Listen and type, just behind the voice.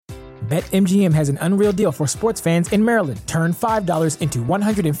BetMGM has an unreal deal for sports fans in Maryland. Turn $5 into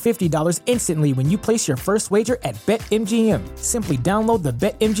 $150 instantly when you place your first wager at BetMGM. Simply download the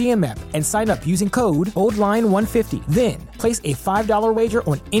BetMGM app and sign up using code OldLine150. Then, place a $5 wager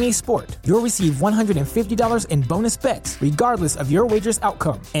on any sport. You'll receive $150 in bonus bets, regardless of your wager's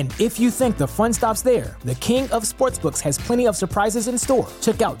outcome. And if you think the fun stops there, the king of sportsbooks has plenty of surprises in store.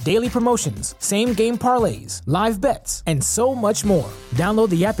 Check out daily promotions, same-game parlays, live bets, and so much more. Download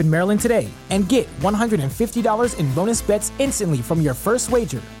the app in Maryland today and get $150 in bonus bets instantly from your first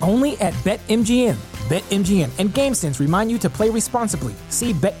wager. Only at BetMGM. BetMGM and GameSense remind you to play responsibly.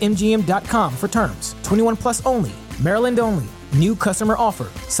 See BetMGM.com for terms. 21 plus only. Maryland only. New customer offer.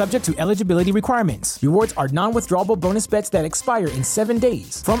 Subject to eligibility requirements. Rewards are non-withdrawable bonus bets that expire in 7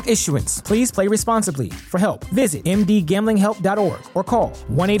 days. From issuance, please play responsibly. For help, visit mdgamblinghelp.org or call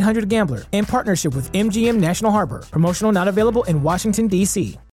 1-800-GAMBLER in partnership with MGM National Harbor. Promotional not available in Washington,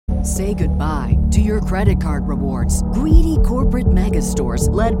 D.C. Say goodbye to your credit card rewards. Greedy corporate mega stores,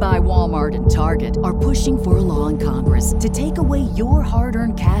 led by Walmart and Target, are pushing for a law in Congress to take away your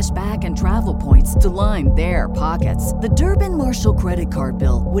hard-earned cash back and travel points to line their pockets. The Durbin-Marshall credit card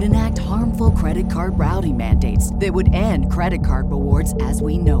bill would enact harmful credit card routing mandates that would end credit card rewards as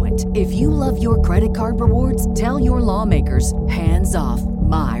we know it. If you love your credit card rewards, tell your lawmakers, hands off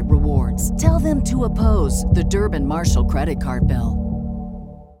my rewards. Tell them to oppose the Durbin-Marshall credit card bill.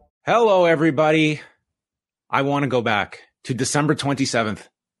 Hello, everybody. I want to go back to December 27th,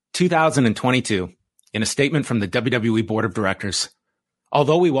 2022, in a statement from the WWE Board of Directors.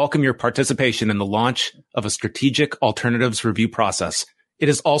 Although we welcome your participation in the launch of a strategic alternatives review process, it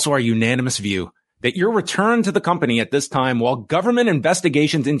is also our unanimous view that your return to the company at this time, while government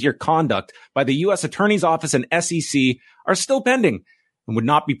investigations into your conduct by the U.S. Attorney's Office and SEC are still pending and would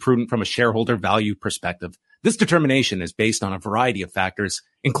not be prudent from a shareholder value perspective. This determination is based on a variety of factors,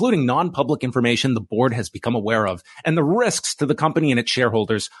 including non-public information the board has become aware of and the risks to the company and its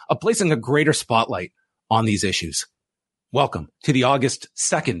shareholders of placing a greater spotlight on these issues. Welcome to the August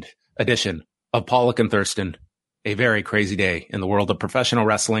 2nd edition of Pollock and Thurston, a very crazy day in the world of professional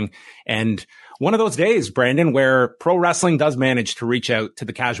wrestling. And one of those days, Brandon, where pro wrestling does manage to reach out to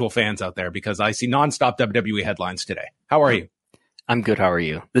the casual fans out there, because I see nonstop WWE headlines today. How are you? I'm good. How are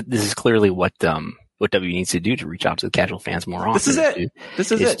you? This is clearly what W needs to do to reach out to the casual fans more often. This is it.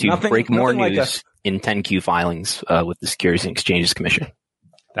 This is it. To break more news in 10Q filings with the Securities and Exchanges Commission.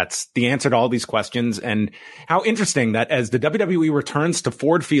 That's the answer to all these questions. And how interesting that as the WWE returns to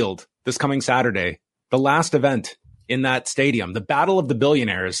Ford Field this coming Saturday, the last event in that stadium, the Battle of the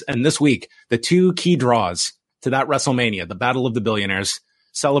Billionaires, and this week, the two key draws to that WrestleMania, the Battle of the Billionaires,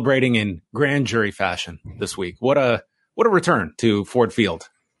 celebrating in grand jury fashion this week. What a return to Ford Field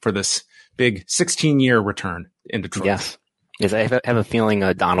for this big 16-year return in Detroit. Yes. I have a feeling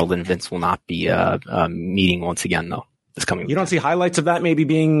Donald and Vince will not be meeting once again, though, this coming weekend. You don't see highlights of that maybe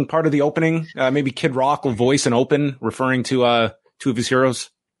being part of the opening? Maybe Kid Rock will voice an open referring to two of his heroes?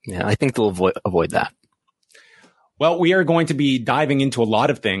 Yeah, I think they'll avoid that. Well, we are going to be diving into a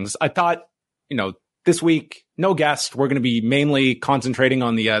lot of things. I thought, this week, no guest. We're going to be mainly concentrating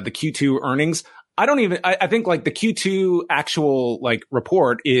on the Q2 earnings. I think like the Q2 actual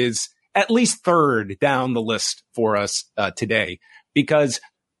report is at least third down the list for us today, because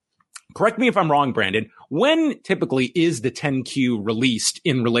correct me if I'm wrong, Brandon, when typically is the 10Q released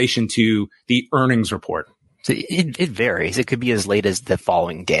in relation to the earnings report? So it varies. It could be as late as the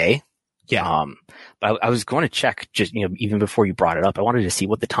following day. Yeah. But I was going to check just, even before you brought it up, I wanted to see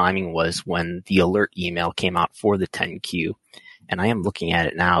what the timing was when the alert email came out for the 10Q. And I am looking at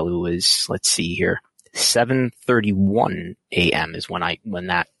it now. It was, let's see here, 7:31 a.m. is when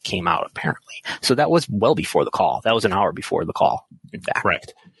that came out, apparently. So that was well before the call. That was an hour before the call, in fact.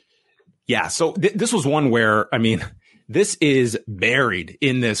 Correct. Yeah. So this was one where, this is buried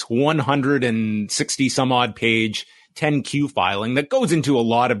in this 160 some odd page 10Q filing that goes into a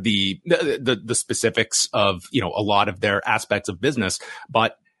lot of the specifics of, a lot of their aspects of business.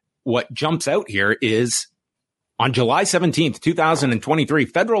 But what jumps out here is on July 17th, 2023,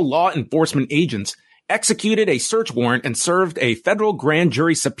 federal law enforcement agents executed a search warrant and served a federal grand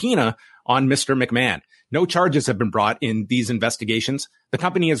jury subpoena on Mr. McMahon. No charges have been brought in these investigations. The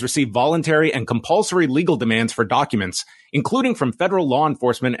company has received voluntary and compulsory legal demands for documents, including from federal law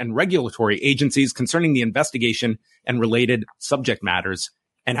enforcement and regulatory agencies concerning the investigation and related subject matters.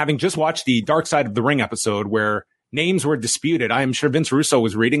 And having just watched the Dark Side of the Ring episode where names were disputed, I am sure Vince Russo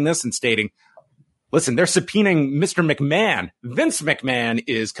was reading this and stating, listen, they're subpoenaing Mr. McMahon. Vince McMahon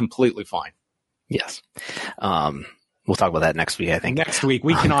is completely fine. Yes. We'll talk about that next week, I think. Next week.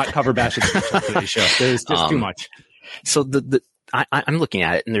 We cannot cover Bash at the Beach on today's show. There's just too much. So I'm looking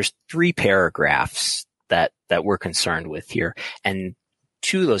at it, and there's 3 paragraphs that we're concerned with here. And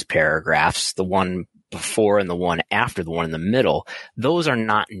 2 of those paragraphs, the one before and the one after, the one in the middle, those are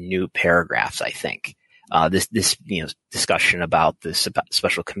not new paragraphs, I think. This discussion about the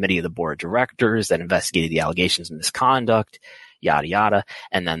special committee of the board of directors that investigated the allegations of misconduct, yada, yada.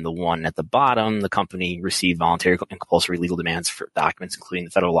 And then the one at the bottom, the company received voluntary and compulsory legal demands for documents, including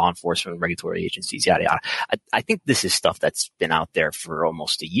the federal law enforcement and regulatory agencies, yada, yada. I think this is stuff that's been out there for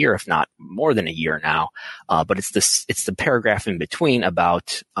almost a year, if not more than a year now. But it's the paragraph in between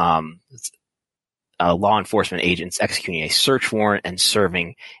about, law enforcement agents executing a search warrant and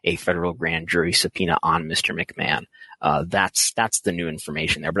serving a federal grand jury subpoena on Mr. McMahon. That's the new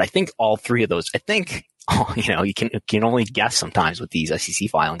information there. But I think all 3 of those, you can only guess sometimes with these SEC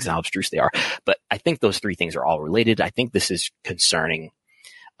filings and how abstruse they are. But I think those 3 things are all related. I think this is concerning,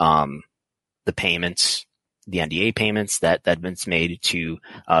 the payments, the NDA payments that Vince made to,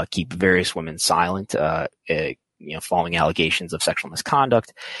 keep various women silent, following allegations of sexual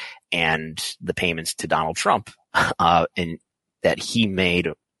misconduct, and the payments to Donald Trump, and that he made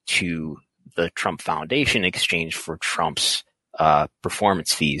to the Trump Foundation in exchange for Trump's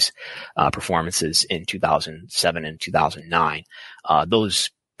performance fees, performances in 2007 and 2009.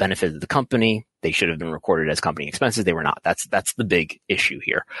 Those benefited the company. They should have been recorded as company expenses. They were not. That's the big issue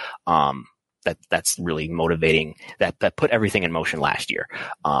here. That's really motivating, that put everything in motion last year.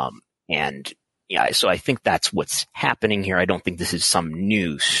 So I think that's what's happening here. I don't think this is some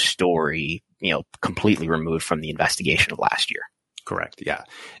new story, completely removed from the investigation of last year. Correct. Yeah.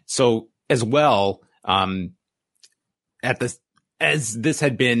 So as well, as this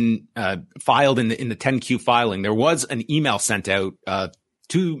had been filed in the 10Q filing, there was an email sent out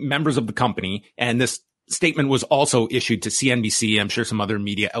to members of the company, and this statement was also issued to CNBC. I'm sure some other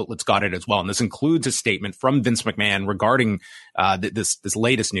media outlets got it as well. And this includes a statement from Vince McMahon regarding this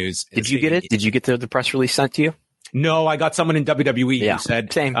latest news. Did you get it? Did you get the press release sent to you? No, I got someone in WWE who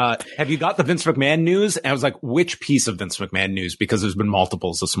said, same. Have you got the Vince McMahon news? And I was like, which piece of Vince McMahon news? Because there's been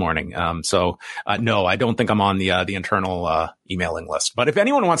multiples this morning. No, I don't think I'm on the internal emailing list. But if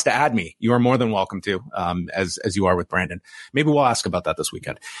anyone wants to add me, you are more than welcome to, as you are with Brandon. Maybe we'll ask about that this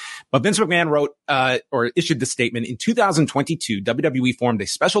weekend. But Vince McMahon wrote or issued the statement in 2022. WWE formed a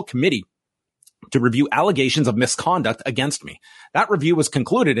special committee to review allegations of misconduct against me. That review was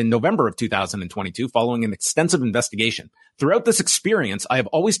concluded in November of 2022 following an extensive investigation. Throughout this experience, I have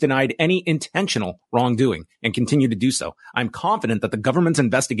always denied any intentional wrongdoing and continue to do so. I'm confident that the government's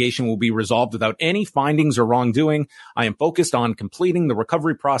investigation will be resolved without any findings or wrongdoing. I am focused on completing the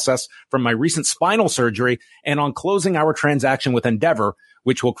recovery process from my recent spinal surgery and on closing our transaction with Endeavor,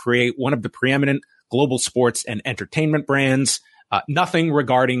 which will create one of the preeminent global sports and entertainment brands. Nothing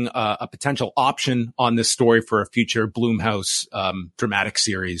regarding a potential option on this story for a future Blumhouse dramatic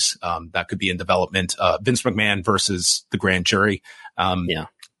series that could be in development. Vince McMahon versus the grand jury.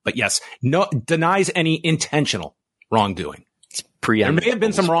 But yes, no denies any intentional wrongdoing. There may have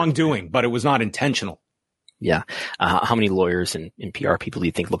been some wrongdoing, but it was not intentional. Yeah. How many lawyers and PR people do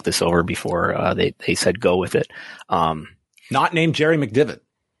you think looked this over before they said go with it? Not named Jerry McDivitt.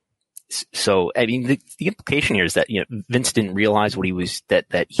 So, I mean, the implication here is that, Vince didn't realize what he was,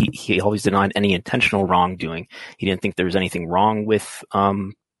 that he always denied any intentional wrongdoing. He didn't think there was anything wrong with,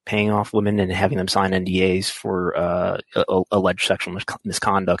 paying off women and having them sign NDAs for, alleged sexual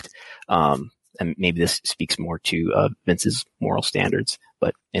misconduct. And maybe this speaks more to, Vince's moral standards,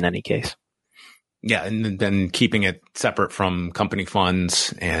 but in any case. Yeah. And then keeping it separate from company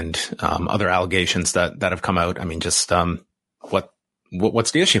funds and, other allegations that have come out. I mean, just,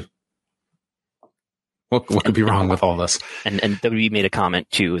 what's the issue? What could be wrong with all this? And WWE made a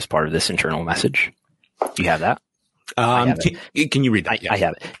comment too as part of this internal message. Do you have that? Can you read that? I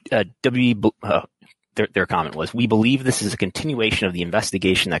have it. WWE, their comment was, "We believe this is a continuation of the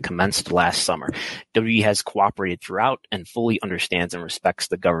investigation that commenced last summer. WWE has cooperated throughout and fully understands and respects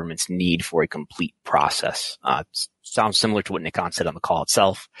the government's need for a complete process." Sounds similar to what Nick Khan said on the call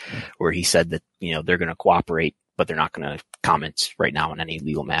itself, where he said that, they're going to cooperate, but they're not going to comment right now on any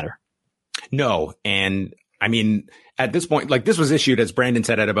legal matter. No. And I mean, at this point, this was issued, as Brandon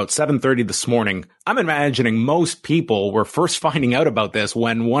said, at about 7:30 this morning. I'm imagining most people were first finding out about this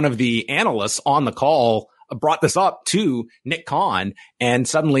when one of the analysts on the call brought this up to Nick Khan and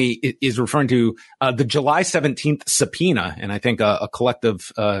suddenly is referring to the July 17th subpoena. And I think a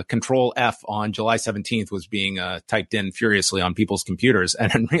collective control F on July 17th was being typed in furiously on people's computers,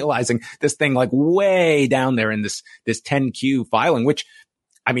 and then realizing this thing way down there in this 10Q filing, which,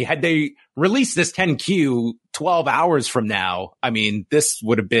 I mean, had they released this 10Q 12 hours from now, I mean, this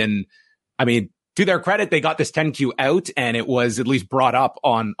would have been, to to their credit, they got this 10Q out and it was at least brought up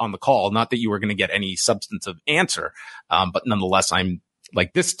on the call. Not that you were going to get any substantive answer. But nonetheless, I'm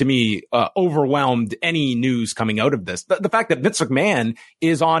like, this to me, overwhelmed any news coming out of this. The fact that Vince McMahon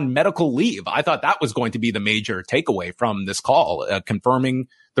is on medical leave. I thought that was going to be the major takeaway from this call, confirming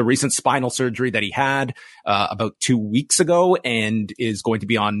the recent spinal surgery that he had, about 2 weeks ago, and is going to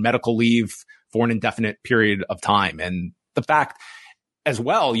be on medical leave for an indefinite period of time. And the fact as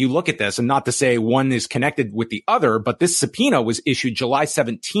well, you look at this, and not to say one is connected with the other, but this subpoena was issued July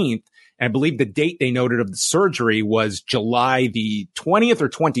 17th. And I believe the date they noted of the surgery was July the 20th or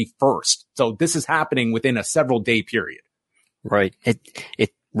 21st. So this is happening within a several day period. Right.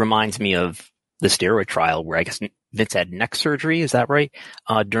 It reminds me of the steroid trial where I guess Vince had neck surgery. Is that right?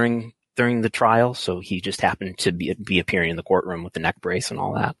 During the trial. So he just happened to be appearing in the courtroom with the neck brace and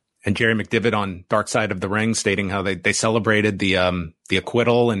all that. And Jerry McDivitt on Dark Side of the Ring stating how they celebrated the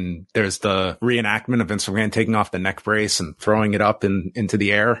acquittal, and there's the reenactment of Vince McMahon taking off the neck brace and throwing it up into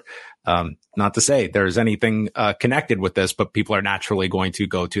the air. Not to say there's anything connected with this, but people are naturally going to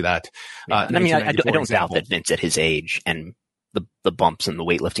go to that. I mean, I don't doubt that Vince at his age and the bumps and the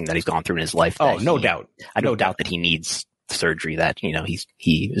weightlifting that he's gone through in his life. Oh, no doubt. I don't doubt that he needs surgery that,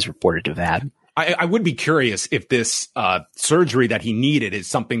 he is reported to have had. I would be curious if this surgery that he needed is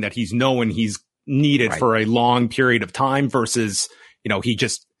something that he's known he's needed for a long period of time versus, he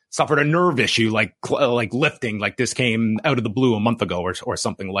just suffered a nerve issue like lifting, like this came out of the blue a month ago or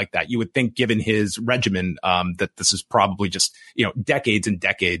something like that. You would think, given his regimen, that this is probably just, decades and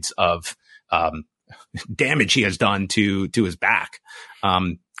decades of damage he has done to his back.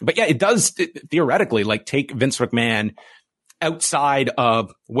 But yeah, it does theoretically take Vince McMahon outside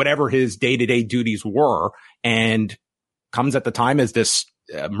of whatever his day-to-day duties were, and comes at the time as this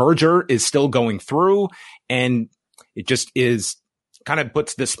merger is still going through, and it just is kind of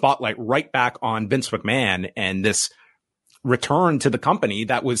puts this spotlight right back on Vince McMahon and this return to the company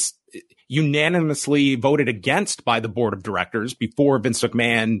that was unanimously voted against by the board of directors before Vince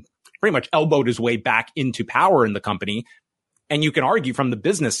McMahon pretty much elbowed his way back into power in the company. And you can argue from the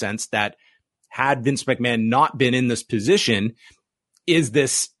business sense that had Vince McMahon not been in this position, is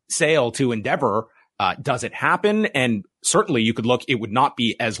this sale to Endeavor, does it happen? And certainly you could look, it would not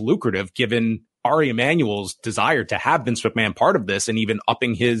be as lucrative given Ari Emanuel's desire to have Vince McMahon part of this and even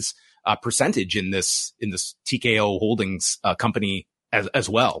upping his percentage in this TKO Holdings company as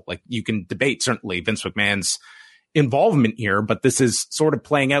well. Like, you can debate certainly Vince McMahon's involvement here, but this is sort of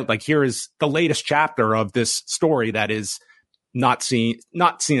playing out like here is the latest chapter of this story that is not seen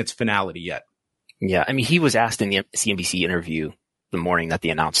its finality yet. Yeah, I mean, he was asked in the CNBC interview the morning that they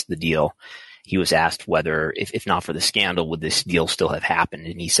announced the deal, he was asked whether, if not for the scandal, would this deal still have happened?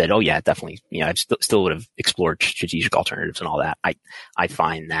 And he said, oh yeah, definitely. I still would have explored strategic alternatives and all that. I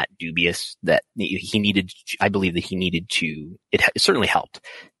find that dubious that I believe that he needed to, it certainly helped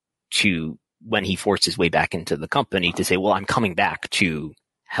to, when he forced his way back into the company, to say, well, I'm coming back to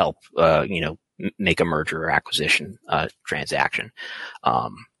help, make a merger or acquisition, transaction.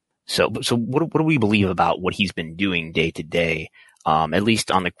 So what do we believe about what he's been doing day to day? At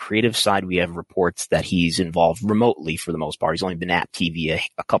least on the creative side, we have reports that he's involved remotely for the most part. He's only been at TV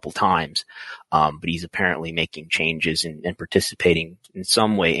a couple times, but he's apparently making changes and participating in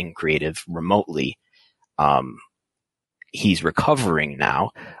some way in creative remotely. He's recovering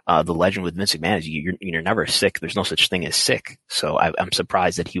now. The legend with Vince McMahon is you're never sick. There's no such thing as sick. So I'm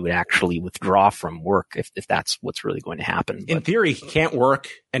surprised that he would actually withdraw from work if that's what's really going to happen. In theory, he can't work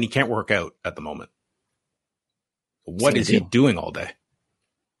and he can't work out at the moment. What is he doing all day?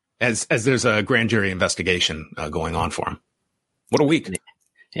 As there's a grand jury investigation going on for him. What a week.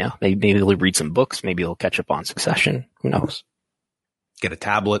 Yeah, maybe he'll read some books. Maybe he'll catch up on Succession. Who knows? Get a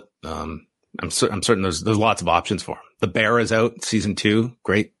tablet. I'm certain there's lots of options for him. The Bear is out, season 2.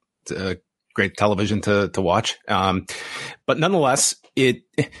 Great television to watch. But nonetheless, it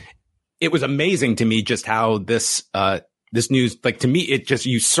was amazing to me just how this news, like, to me, it just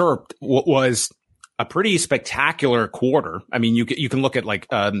usurped what was a pretty spectacular quarter. I mean, you can look at like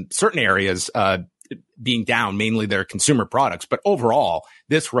certain areas being down, mainly their consumer products, but overall,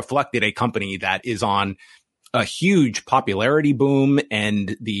 this reflected a company that is on a huge popularity boom,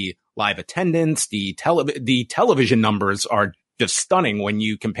 and the live attendance, the television numbers are just stunning when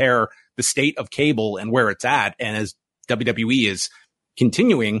you compare the state of cable and where it's at. And as WWE is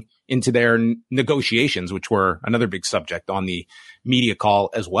continuing into their negotiations, which were another big subject on the media call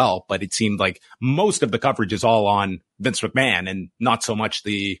as well. But it seemed like most of the coverage is all on Vince McMahon and not so much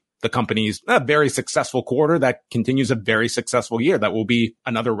the company's very successful quarter that continues a very successful year that will be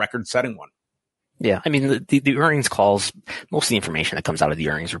another record-setting one. Yeah, I mean, the earnings calls, most of the information that comes out of the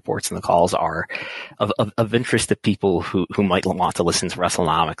earnings reports and the calls are of interest to people who might want to listen to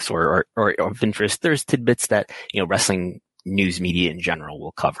WrestleNomics or of interest. There's tidbits that, wrestling news media in general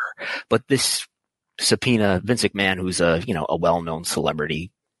will cover. But this subpoena, Vince McMahon, who's a well-known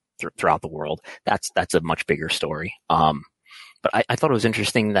celebrity throughout the world, that's a much bigger story. But I thought it was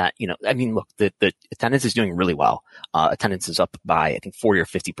interesting that, look, the attendance is doing really well. Attendance is up by, I think, 40 or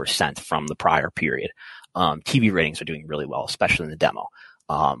 50% from the prior period. TV ratings are doing really well, especially in the demo.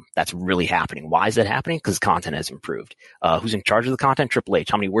 That's really happening. Why is that happening? Because content has improved. Who's in charge of the content? Triple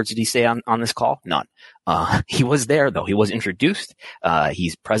H. How many words did he say on this call? None. He was there, though. He was introduced.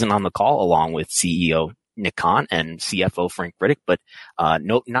 He's present on the call along with CEO Nick Khan and CFO Frank Riddick, but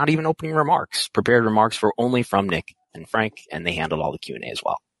no, not even opening remarks. Prepared remarks were only from Nick and Frank, and they handled all the Q&A as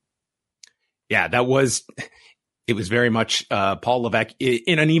well. Yeah, it was very much Paul Levesque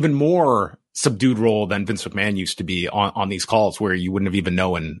in an even more subdued role than Vince McMahon used to be on these calls, where you wouldn't have even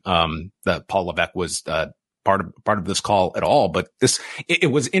known that Paul Levesque was part of this call at all. But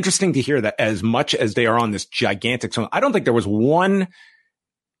it was interesting to hear that as much as they are on this gigantic, I don't think there was one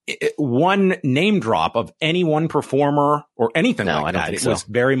name drop of any one performer or anything like that. It was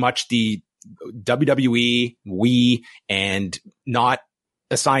very much the WWE, and not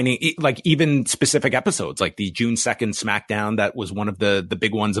assigning like even specific episodes, like the June 2nd SmackDown. That was one of the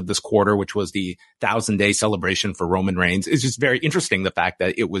big ones of this quarter, which was the 1,000-day celebration for Roman Reigns. It's just very interesting, the fact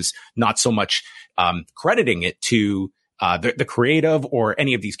that it was not so much crediting it to the creative or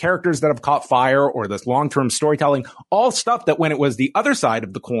any of these characters that have caught fire or this long-term storytelling, all stuff that when it was the other side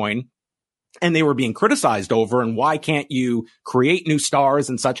of the coin and they were being criticized over, and why can't you create new stars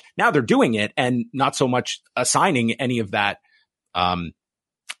and such? Now they're doing it, and not so much assigning any of that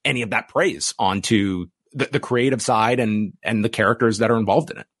praise onto the creative side and the characters that are involved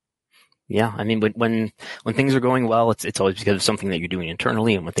in it. Yeah, I mean, when things are going well, it's always because of something that you're doing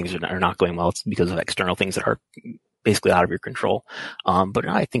internally, and when things are not going well, it's because of external things that are basically out of your control. But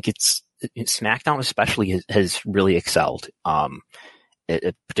I think SmackDown especially has really excelled.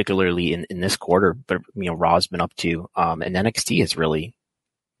 Particularly in this quarter, but Raw's been up to, and NXT has really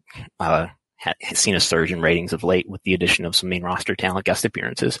seen a surge in ratings of late with the addition of some main roster talent, guest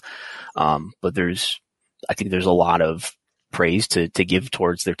appearances. But I think there's a lot of praise to give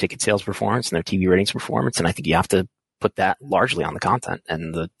towards their ticket sales performance and their TV ratings performance, and I think you have to put that largely on the content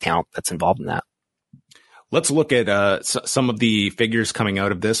and the talent that's involved in that. Let's look at some of the figures coming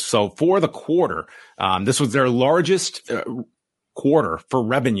out of this. So for the quarter, this was their largest quarter for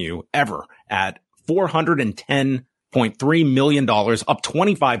revenue ever at $410.3 million, up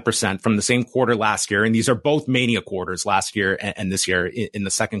 25% from the same quarter last year. And these are both Mania quarters, last year and this year in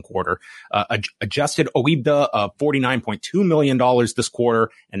the second quarter. Adjusted OIBDA of $49.2 million this quarter,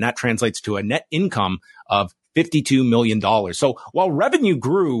 and that translates to a net income of $52 million. So while revenue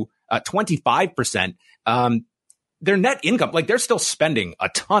grew 25%, their net income, like they're still spending a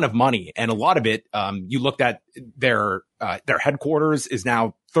ton of money, and a lot of it, you looked at their headquarters is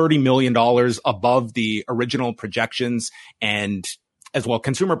now $30 million above the original projections. And as well,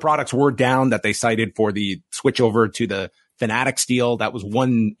 consumer products were down, that they cited for the switch over to the Fanatics deal. That was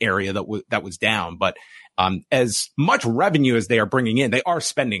one area that was down, but as much revenue as they are bringing in, they are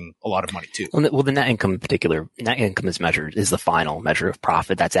spending a lot of money too. Well, the net income in particular, net income is the final measure of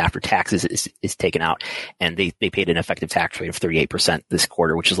profit. That's after taxes is taken out. And they paid an effective tax rate of 38% this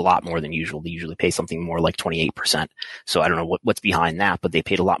quarter, which is a lot more than usual. They usually pay something more like 28%. So I don't know what's behind that, but they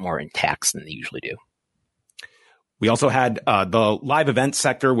paid a lot more in tax than they usually do. We also had the live event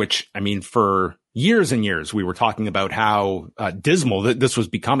sector, which, I mean, for years and years, we were talking about how dismal this was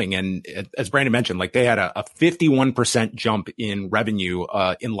becoming. And as Brandon mentioned, like they had a 51% jump in revenue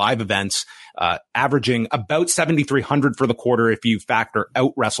in live events, averaging about 7,300 for the quarter if you factor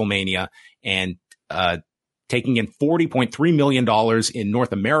out WrestleMania, and taking in $40.3 million in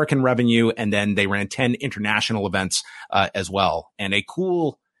North American revenue. And then they ran 10 international events as well. And a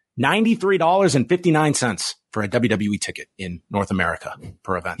cool $93.59 for a WWE ticket in North America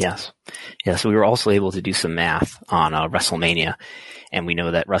per event. Yes. Yeah. So we were also able to do some math on WrestleMania, and we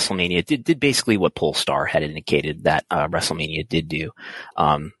know that WrestleMania did basically what Polestar had indicated that WrestleMania did do.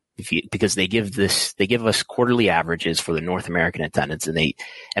 Because they give us quarterly averages for the North American attendance, and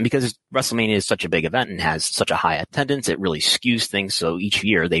because WrestleMania is such a big event and has such a high attendance, it really skews things. So each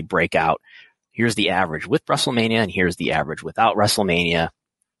year they break out, here's the average with WrestleMania and here's the average without WrestleMania.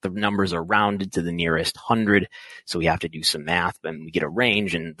 The numbers are rounded to the nearest 100. So we have to do some math, and we get a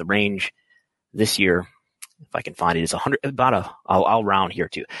range, and the range this year, if I can find it, is 100, I'll round here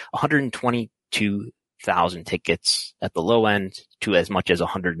to 122 100,000 tickets at the low end to as much as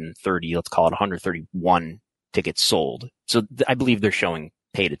 130, let's call it 131 tickets sold. So I believe they're showing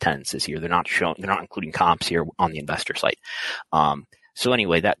paid attendances here. They're not including comps here on the investor site. So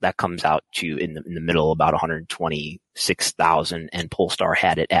anyway, that comes out to in the middle about 126,000, and Polestar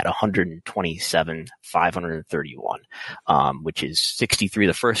had it at 127,531, which is 63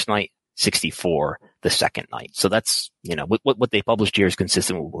 the first night, 64 the second night. So that's, what they published here is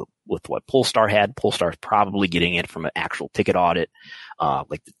consistent with what Polestar had. Polestar's probably getting it from an actual ticket audit,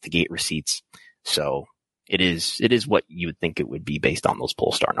 like the gate receipts. So it is what you would think it would be based on those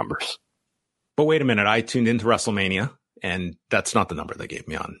Polestar numbers. But wait a minute, I tuned into WrestleMania, and that's not the number they gave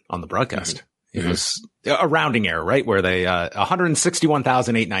me on the broadcast. Mm-hmm. It was a rounding error, right? Where they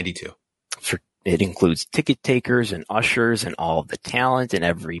 161,892. It includes ticket takers and ushers and all of the talent and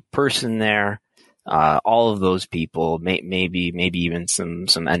every person there. All of those people, maybe even some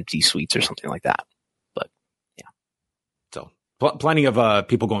empty suites or something like that. But yeah. So plenty of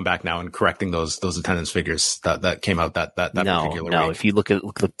people going back now and correcting those attendance figures that came out that particular week. If you look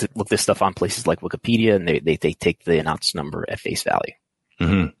this stuff on places like Wikipedia, and they take the announced number at face value.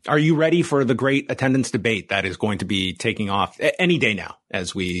 Mm-hmm. Are you ready for the great attendance debate that is going to be taking off any day now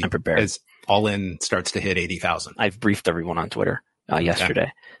as I'm prepared. As All In starts to hit 80,000? I've briefed everyone on Twitter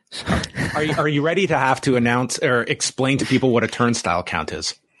yesterday. Okay. Are you ready to have to announce or explain to people what a turnstile count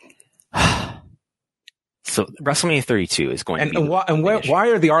is? So WrestleMania 32 is going to be. Why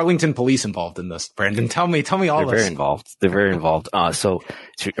are the Arlington police involved in this, Brandon? Tell me all They're this. They're very involved. So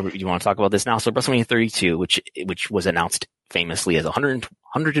you want to talk about this now? So WrestleMania 32, which was announced famously as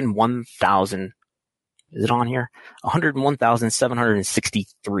 101,000. Is it on here?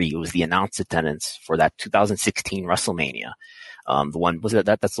 101,763 was the announced attendance for that 2016 WrestleMania. The one was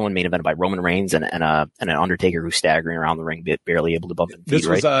that's the one main event by Roman Reigns and an Undertaker who's staggering around the ring, barely able to bump his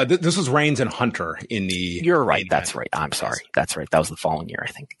feet. This was Reigns and Hunter in the. You're right. That's right. I'm sorry. That's right. That was the following year,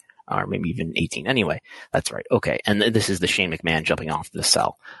 I think, or maybe even 18. Anyway, that's right. Okay, and this is the Shane McMahon jumping off the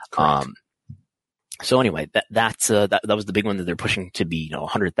cell. So anyway, that was the big one that they're pushing to be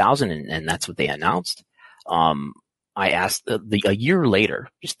 100,000, and that's what they announced. I asked a year later,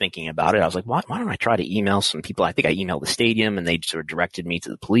 just thinking about it, I was like, why don't I try to email some people? I think I emailed the stadium, and they sort of directed me to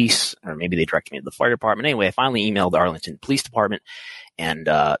the police, or maybe they directed me to the fire department. Anyway, I finally emailed the Arlington Police Department, and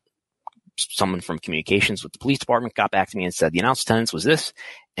someone from communications with the police department got back to me and said the announced attendance was this,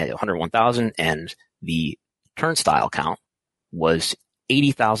 at 101,000, and the turnstile count was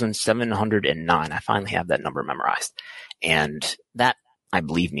 80,709. I finally have that number memorized, and that, I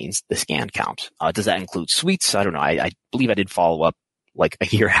believe, means the scan count. Does that include suites? I don't know. I believe I did follow up like a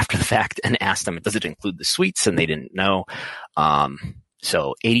year after the fact and asked them, does it include the suites? And they didn't know.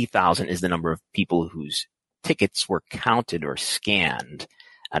 So 80,000 is the number of people whose tickets were counted or scanned.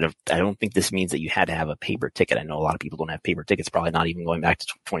 I don't think this means that you had to have a paper ticket. I know a lot of people don't have paper tickets, probably not even going back to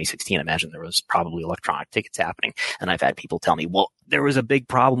 2016. I imagine there was probably electronic tickets happening. And I've had people tell me, well, there was a big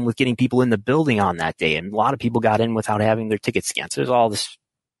problem with getting people in the building on that day, and a lot of people got in without having their tickets scanned. So there's all this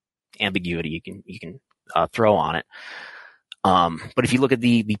ambiguity you can throw on it. But if you look at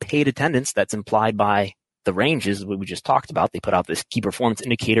the paid attendance that's implied by the ranges that we just talked about, they put out this key performance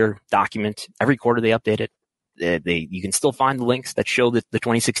indicator document. Every quarter they update it. You can still find the links that show the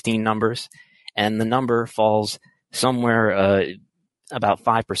 2016 numbers, and the number falls somewhere about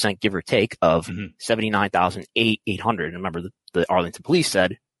 5%, give or take, of 79,800. Remember, the Arlington Police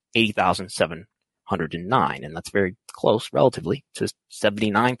said 80,709, and that's very close relatively to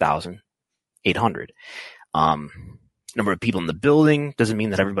 79,800. Number of people in the building doesn't mean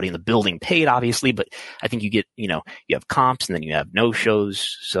that everybody in the building paid, obviously, but I think you have comps and then you have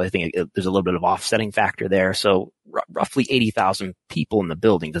no-shows. So I think there's a little bit of offsetting factor there. So roughly 80,000 people in the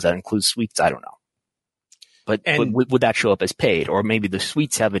building. Does that include suites? I don't know. But would that show up as paid? Or maybe the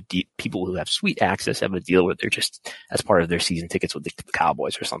suites have people who have suite access have a deal where they're just as part of their season tickets with the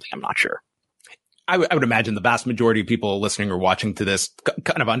Cowboys or something. I'm not sure. I would imagine the vast majority of people listening or watching to this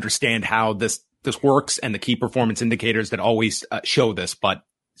kind of understand how this works and the key performance indicators that always show this. But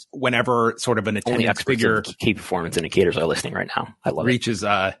whenever sort of an attendance figure, key performance indicators are listening right now. I love it reaches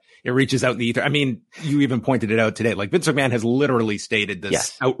out in the ether. I mean, you even pointed it out today. Like Vince McMahon has literally stated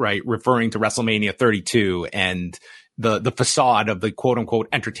this outright, referring to WrestleMania 32 and the facade of the quote unquote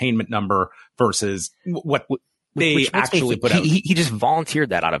entertainment number versus what they actually put out. He just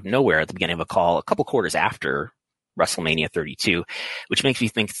volunteered that out of nowhere at the beginning of a call a couple quarters after WrestleMania 32, which makes me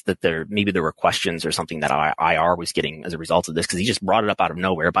think that there were questions or something that IR was getting as a result of this, because he just brought it up out of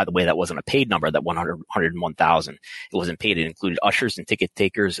nowhere. By the way, that wasn't a paid number, that 101,000. It wasn't paid. It included ushers and ticket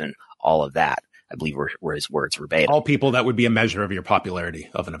takers and all of that. I believe were his words verbatim. All people that would be a measure of your popularity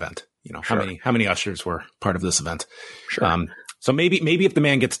of an event. You know, Sure. how many ushers were part of this event? Sure. So maybe if the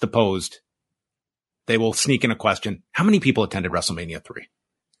man gets deposed, they will sneak in a question. How many people attended WrestleMania 3?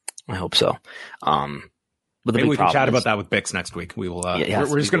 I hope so. But maybe we can chat about that with Bix next week. We will.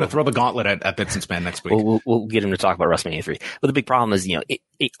 We're just going to throw the gauntlet at Bix and Span next week. We'll get him to talk about WrestleMania 3. But the big problem is,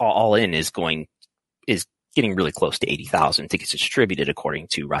 it all in is getting really close to 80,000 tickets distributed according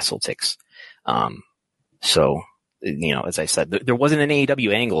to WrestleTix. So, as I said, there wasn't an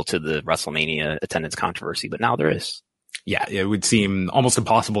AEW angle to the WrestleMania attendance controversy, but now there is. Yeah, it would seem almost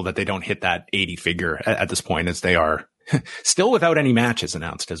impossible that they don't hit that 80 figure at this point, as they are still without any matches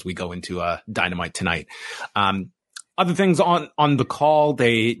announced as we go into Dynamite tonight. Other things on the call,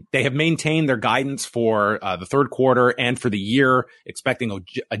 they have maintained their guidance for the third quarter and for the year, expecting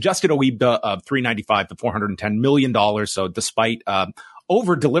adjusted OIBDA of $395 to $410 million. So despite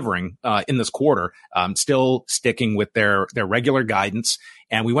over delivering in this quarter, still sticking with their regular guidance.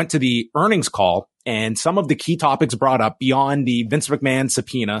 And we went to the earnings call, and some of the key topics brought up beyond the Vince McMahon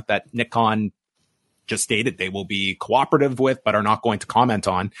subpoena that Nick Khan just stated they will be cooperative with, but are not going to comment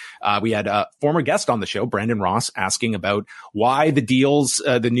on. We had a former guest on the show, Brandon Ross, asking about why the deals,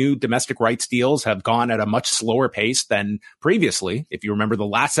 the new domestic rights deals, have gone at a much slower pace than previously. If you remember, the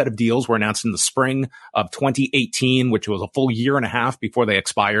last set of deals were announced in the spring of 2018, which was a full year and a half before they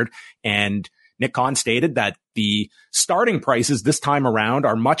expired. And Nick Khan stated that the starting prices this time around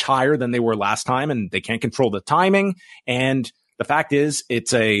are much higher than they were last time, and they can't control the timing. And the fact is,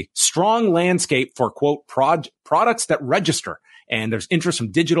 it's a strong landscape for, quote, products that register. And there's interest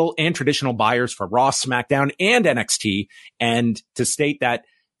from digital and traditional buyers for Raw, SmackDown, and NXT. And to state that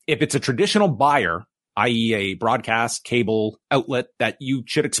if it's a traditional buyer, i.e. a broadcast cable outlet, that you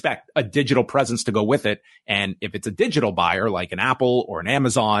should expect a digital presence to go with it. And if it's a digital buyer like an Apple or an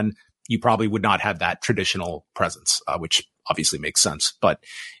Amazon, you probably would not have that traditional presence, which obviously makes sense. But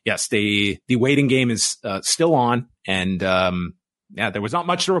yes, the waiting game is still on. And there was not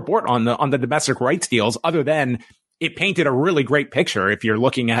much to report on the domestic rights deals, other than it painted a really great picture if you're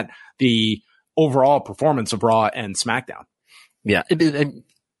looking at the overall performance of Raw and SmackDown. Yeah.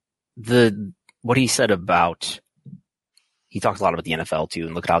 What he said about, he talks a lot about the NFL too,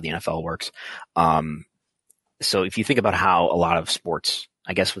 and look at how the NFL works. So if you think about how a lot of sports,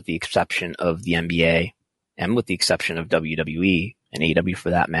 I guess with the exception of the NBA and with the exception of WWE and AEW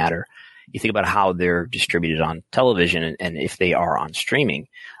for that matter, you think about how they're distributed on television and if they are on streaming,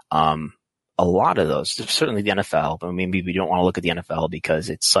 a lot of those, certainly the NFL, but maybe we don't want to look at the NFL because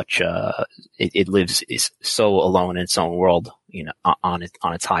it's such it lives is so alone in its own world, on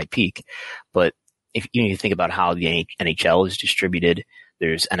its high peak. But if you think about how the NHL is distributed,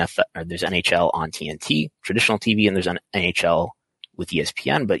 there's NHL on TNT, traditional TV, and there's an NHL with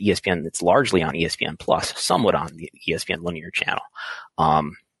ESPN, but ESPN, it's largely on ESPN Plus, somewhat on the ESPN linear channel.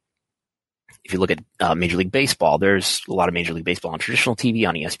 If you look at Major League Baseball, there's a lot of Major League Baseball on traditional TV,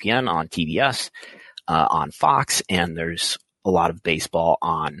 on ESPN, on TBS, on Fox, and there's a lot of baseball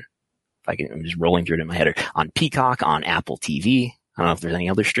on, I'm just rolling through it in my head, on Peacock, on Apple TV. I don't know if there's any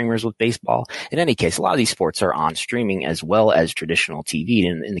other streamers with baseball. In any case, a lot of these sports are on streaming as well as traditional TV.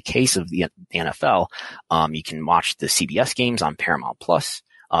 And in the case of the NFL, you can watch the CBS games on Paramount Plus.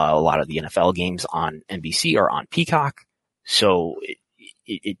 A lot of the NFL games on NBC are on Peacock. So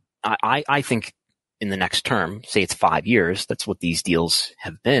I think in the next term, say it's 5 years, that's what these deals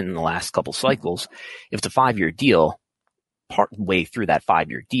have been in the last couple cycles. If it's a 5-year deal, part way through that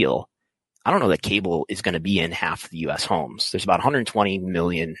 5-year deal, I don't know that cable is going to be in half the U.S. homes. There's about 120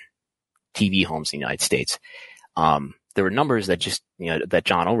 million TV homes in the United States. There were numbers that that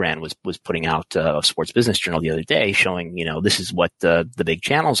John Oran was putting out of Sports Business Journal the other day showing, this is what the big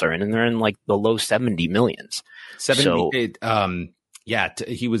channels are in, and they're in like the low 70 millions. 70.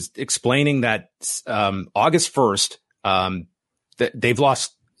 He was explaining that August 1st, that they've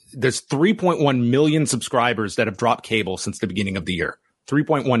lost, there's 3.1 million subscribers that have dropped cable since the beginning of the year.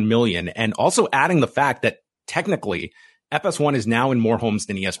 3.1 million. And also adding the fact that technically FS1 is now in more homes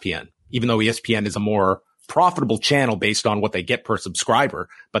than ESPN, even though ESPN is a more profitable channel based on what they get per subscriber.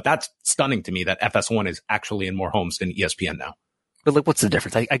 But that's stunning to me that FS1 is actually in more homes than ESPN now. But what's the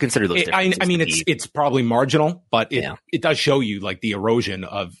difference? I consider those differences. I mean, it's probably marginal, but it does show you like the erosion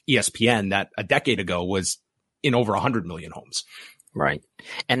of ESPN that a decade ago was in over 100 million homes. Right.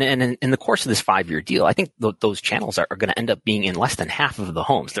 And in the course of this 5-year deal, I think those channels are going to end up being in less than half of the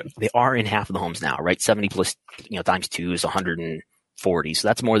homes. They are in half of the homes now, right? 70 plus, times 2 is 140. So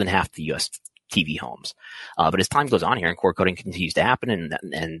that's more than half the U.S. TV homes. But as time goes on here and cord cutting continues to happen,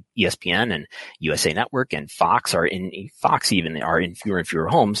 and ESPN and USA Network and Fox are in fewer and fewer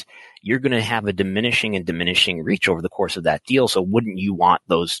homes, you're going to have a diminishing reach over the course of that deal. So wouldn't you want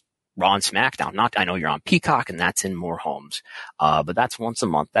those Raw and SmackDown? I know you're on Peacock and that's in more homes, but that's once a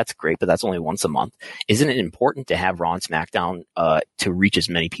month. That's great, but that's only once a month. Isn't it important to have Raw and SmackDown to reach as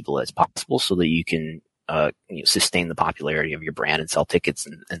many people as possible so that you can sustain the popularity of your brand and sell tickets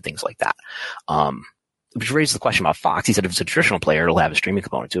and things like that? Which raises the question about Fox. He said if it's a traditional player, it'll have a streaming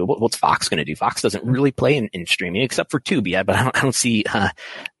component to it. What's Fox going to do? Fox doesn't really play in streaming except for Tubi, but I don't see,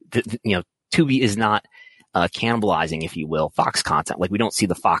 Tubi is not cannibalizing, if you will, Fox content. Like we don't see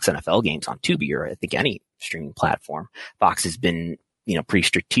the Fox NFL games on Tubi or I think any streaming platform. Fox has been, pretty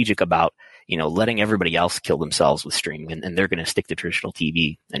strategic about, letting everybody else kill themselves with streaming, and they're going to stick to traditional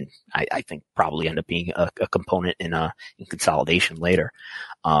TV. And I think probably end up being a component in consolidation later.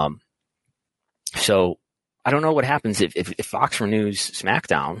 So I don't know what happens if Fox renews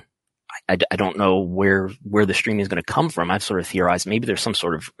SmackDown. I don't know where the streaming is going to come from. I've sort of theorized maybe there's some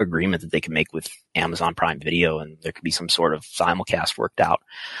sort of agreement that they can make with Amazon Prime Video, and there could be some sort of simulcast worked out.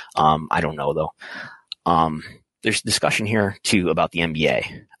 I don't know though. There's discussion here too about the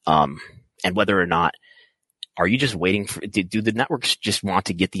NBA, and whether or not are you just waiting for, do the networks just want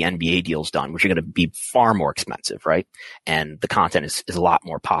to get the NBA deals done, which are going to be far more expensive, right? And the content is a lot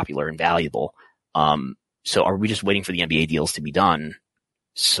more popular and valuable. So are we just waiting for the NBA deals to be done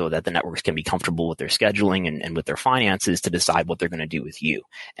so that the networks can be comfortable with their scheduling and with their finances to decide what they're going to do with you?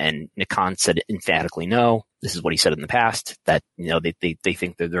 And Nick Khan said emphatically no. This is what he said in the past, that, they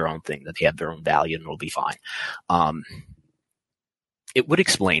think they're their own thing, that they have their own value and it'll be fine. It would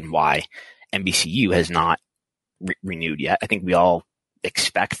explain why NBCU has not renewed yet. I think we all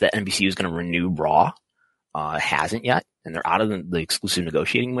expect that NBCU is going to renew Raw. Hasn't yet, and they're out of the exclusive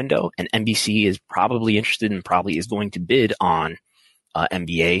negotiating window, and NBC is probably interested and probably is going to bid on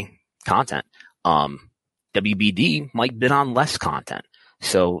NBA content. WBD might bid on less content,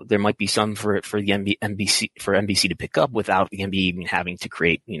 so there might be some for the NBC to pick up without the NBA even having to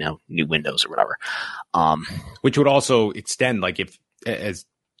create new windows or whatever. Which would also extend, like if, as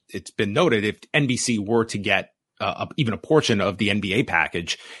it's been noted, if NBC were to get even a portion of the NBA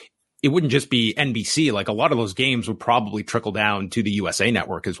package, it wouldn't just be NBC. Like a lot of those games would probably trickle down to the USA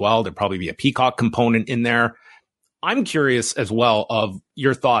Network as well. There'd probably be a Peacock component in there. I'm curious as well of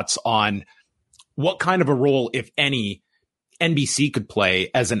your thoughts on what kind of a role, if any, NBC could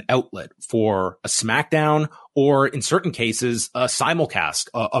play as an outlet for a SmackDown, or in certain cases, a simulcast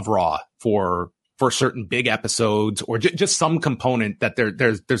of Raw for certain big episodes, or just some component that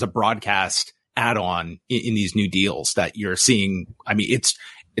there's a broadcast add-on in these new deals that you're seeing. I mean, it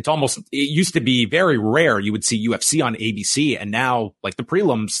used to be very rare you would see UFC on ABC, and now, like the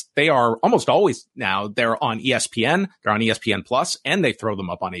prelims, they are almost always now they're on ESPN, they're on ESPN Plus, and they throw them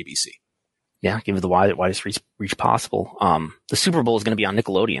up on ABC. Yeah, give it the widest reach possible. The Super Bowl is going to be on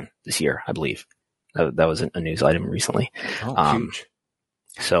Nickelodeon this year, I believe. That was a news item recently. Oh, huge.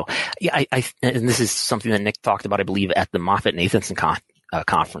 So yeah, and this is something that Nick talked about, I believe, at the Moffat-Nathanson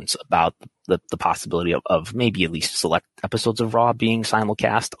conference about the possibility of maybe at least select episodes of Raw being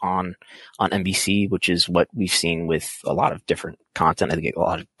simulcast on NBC, which is what we've seen with a lot of different content. I think a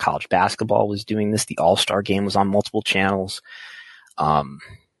lot of college basketball was doing this. The All-Star game was on multiple channels.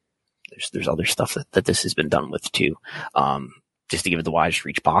 There's other stuff that this has been done with too, just to give it the widest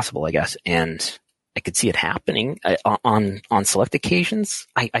reach possible, I guess. And I could see it happening on select occasions.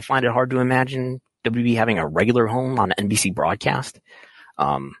 I find it hard to imagine WWE having a regular home on an NBC broadcast.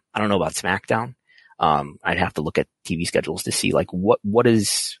 I don't know about SmackDown. I'd have to look at TV schedules to see like what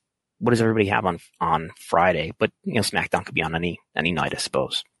does everybody have on Friday, but SmackDown could be on any night, I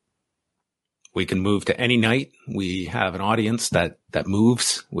suppose. We can move to any night. We have an audience that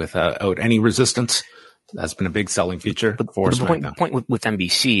moves without any resistance. That's been a big selling feature for SmackDown. The point with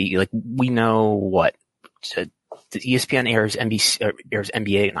NBC, like we know what the ESPN airs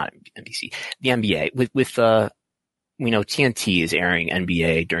NBA, not NBC, the NBA with we know TNT is airing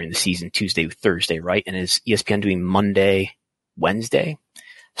NBA during the season Tuesday, Thursday, right? And is ESPN doing Monday, Wednesday?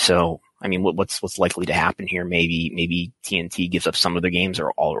 So, I mean, what's likely to happen here? Maybe TNT gives up some of their games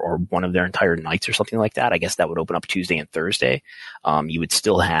or one of their entire nights or something like that. I guess that would open up Tuesday and Thursday. You would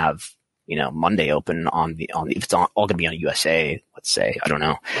still have, Monday open if it's all going to be on USA, let's say, I don't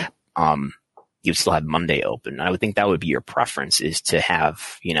know. You'd still have Monday open. I would think that would be your preference, is to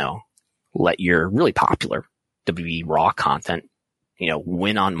have, let your really popular WWE Raw content,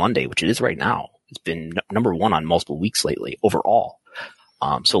 win on Monday, which it is right now. It's been number one on multiple weeks lately overall.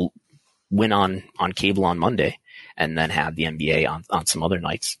 So win on cable on Monday, and then have the NBA on some other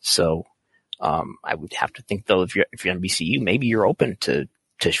nights. So, I would have to think though, if you're NBCU, maybe you're open to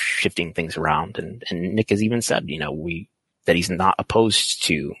shifting things around. And Nick has even said, that he's not opposed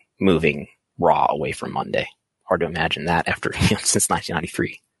to moving Raw away from Monday. Hard to imagine that after, since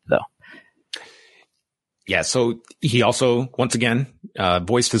 1993 though. Yeah. So he also, once again,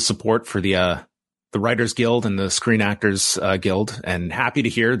 voiced his support for the Writers Guild and the Screen Actors Guild, and happy to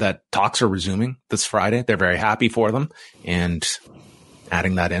hear that talks are resuming this Friday. They're very happy for them, and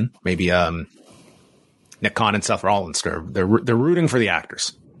adding that in, maybe Nick Khan and Seth Rollins, they're rooting for the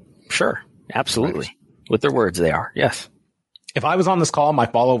actors. Sure, absolutely. Right. With their words, they are. Yes. If I was on this call, my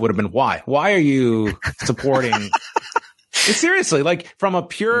follow-up would have been, why? Why are you supporting? Seriously, like from a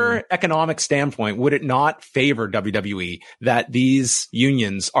pure economic standpoint, would it not favor WWE that these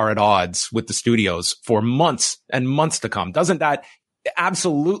unions are at odds with the studios for months and months to come? Doesn't that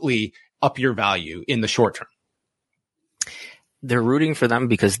absolutely up your value in the short term? They're rooting for them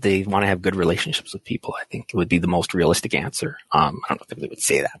because they want to have good relationships with people. I think it would be the most realistic answer. I don't know if they would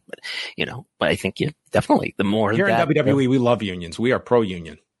say that, but I think definitely the more here in WWE, we love unions. We are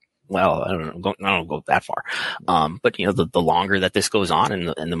pro-union. Well, I don't go that far. But the longer that this goes on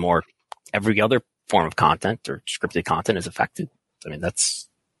and the more every other form of content or scripted content is affected. I mean, that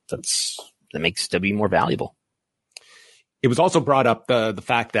makes WWE more valuable. It was also brought up the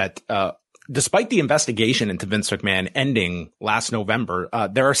fact that, despite the investigation into Vince McMahon ending last November,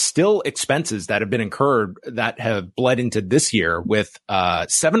 there are still expenses that have been incurred that have bled into this year, with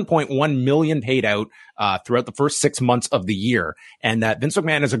 $7.1 million paid out throughout the first 6 months of the year, and that Vince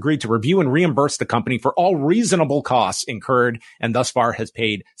McMahon has agreed to review and reimburse the company for all reasonable costs incurred, and thus far has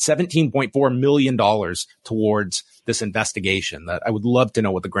paid $17.4 million towards this investigation. That I would love to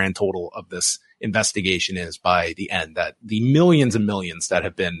know what the grand total of this investigation is by the end, that the millions and millions that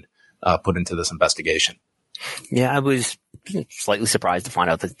have been put into this investigation. Yeah, I was slightly surprised to find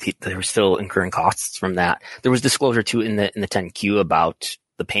out that they were still incurring costs from that. There was disclosure too in the 10Q about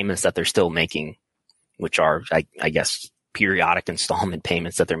the payments that they're still making, which are, I guess, periodic installment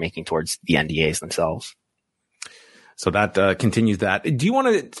payments that they're making towards the NDAs themselves. So that continues that. Do you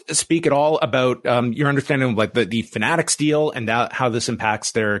want to speak at all about your understanding of like the Fanatics deal and how this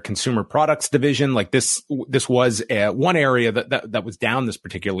impacts their consumer products division? Like this was one area that was down this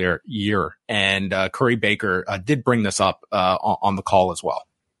particular year, and Curry Baker did bring this up on the call as well.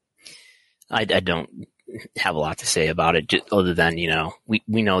 I don't have a lot to say about it, just other than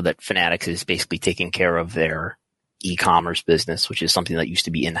we know that Fanatics is basically taking care of their e-commerce business, which is something that used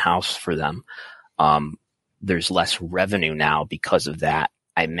to be in-house for them. There's less revenue now because of that.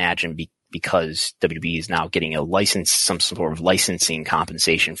 I imagine because WWE is now getting a license, some sort of licensing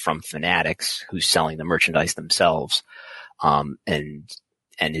compensation from Fanatics, who's selling the merchandise themselves, and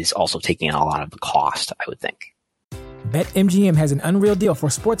is also taking a lot of the cost, I would think. BetMGM has an unreal deal for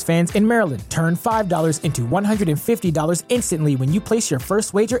sports fans in Maryland. Turn $5 into $150 instantly when you place your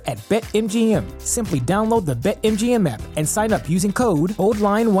first wager at BetMGM. Simply download the BetMGM app and sign up using code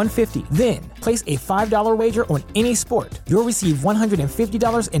OldLine150. Then, place a $5 wager on any sport. You'll receive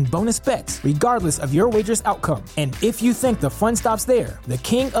 $150 in bonus bets, regardless of your wager's outcome. And if you think the fun stops there, the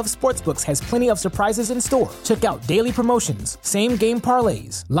king of sportsbooks has plenty of surprises in store. Check out daily promotions, same-game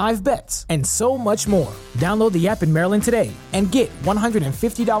parlays, live bets, and so much more. Download the app in Maryland today and get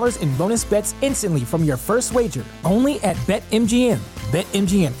 $150 in bonus bets instantly from your first wager. Only at BetMGM.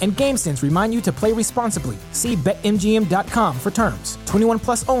 BetMGM and GameSense remind you to play responsibly. See BetMGM.com for terms. 21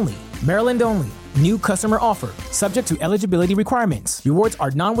 plus only. Maryland only. New customer offer. Subject to eligibility requirements. Rewards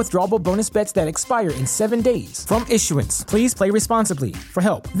are non-withdrawable bonus bets that expire in 7 days. From issuance, please play responsibly. For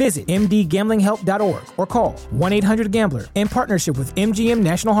help, visit mdgamblinghelp.org or call 1-800-GAMBLER in partnership with MGM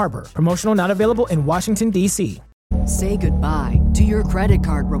National Harbor. Promotional not available in Washington, D.C. Say goodbye to your credit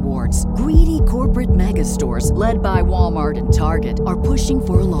card rewards. Greedy corporate mega stores, led by Walmart and Target, are pushing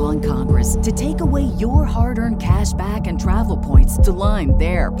for a law in Congress to take away your hard-earned cash back and travel points to line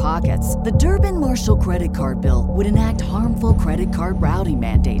their pockets. The Durbin-Marshall credit card bill would enact harmful credit card routing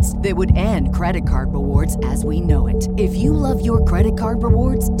mandates that would end credit card rewards as we know it. If you love your credit card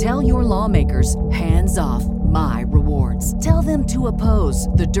rewards, tell your lawmakers, hands off my rewards. Tell them to oppose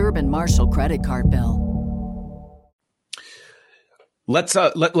the Durbin-Marshall credit card bill. Let's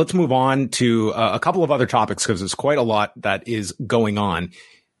move on to a couple of other topics, because there's quite a lot that is going on.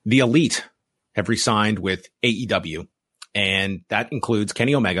 The Elite have re-signed with AEW, and that includes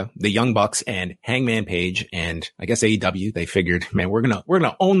Kenny Omega, the Young Bucks, and Hangman Page. And I guess AEW, they figured, man, we're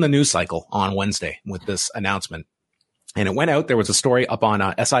gonna own the news cycle on Wednesday with this announcement. And it went out. There was a story up on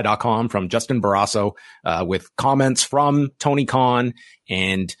SI.com from Justin Barrasso with comments from Tony Khan.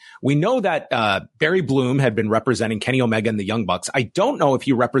 And we know that Barry Bloom had been representing Kenny Omega and the Young Bucks. I don't know if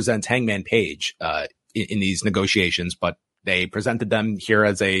he represents Hangman Page in these negotiations, but they presented them here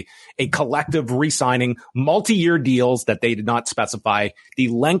as a collective re-signing multi-year deals that they did not specify the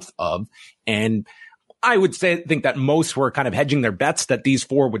length of. And I would think that most were kind of hedging their bets that these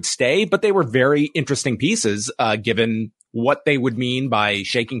four would stay, but they were very interesting pieces, given what they would mean by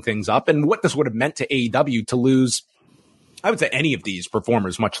shaking things up and what this would have meant to AEW to lose, I would say, any of these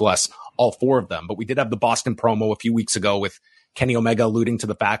performers, much less all four of them. But we did have the Boston promo a few weeks ago with Kenny Omega alluding to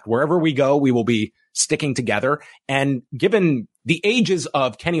the fact wherever we go, we will be sticking together. And given the ages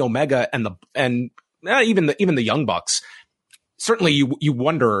of Kenny Omega and even the Young Bucks, certainly you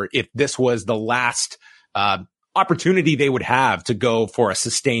wonder if this was the last opportunity they would have to go for a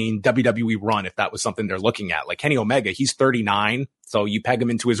sustained WWE run, if that was something they're looking at. Like Kenny Omega, he's 39, so you peg him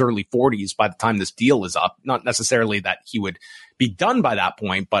into his early 40s by the time this deal is up. Not necessarily that he would be done by that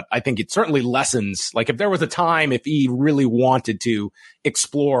point, but I think it certainly lessens. Like if there was a time, if he really wanted to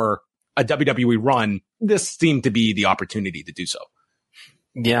explore a WWE run, this seemed to be the opportunity to do so.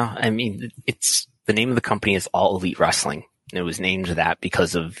 Yeah, I mean, it's the name of the company is All Elite Wrestling. And it was named that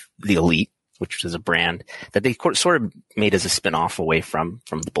because of the Elite, which was a brand that they sort of made as a spinoff away from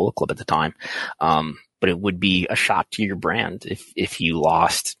the Bullet Club at the time. But it would be a shot to your brand if you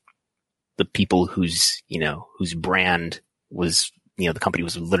lost the people whose brand was, the company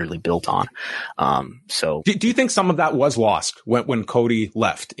was literally built on. So do you think some of that was lost when Cody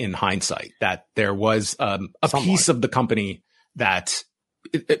left, in hindsight, that there was a piece of the company that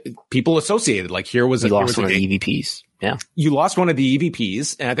people associated, like here was lost one of the EVPs. Yeah. You lost one of the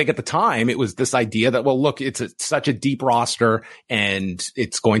EVPs. And I think at the time it was this idea that, well, look, it's such a deep roster and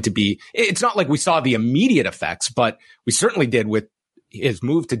it's not like we saw the immediate effects, but we certainly did with his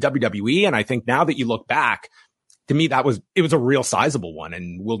move to WWE. And I think now that you look back, to me, it was a real sizable one,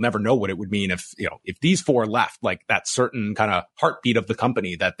 and we'll never know what it would mean if these four left, like that certain kind of heartbeat of the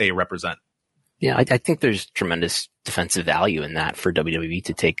company that they represent. Yeah, I think there's tremendous defensive value in that for WWE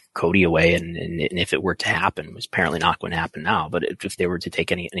to take Cody away. And if it were to happen, it was apparently not going to happen now, but if they were to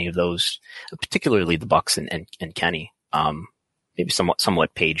take any of those, particularly the Bucks and Kenny, maybe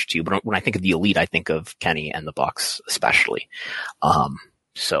somewhat Page too. But when I think of the Elite, I think of Kenny and the Bucks especially.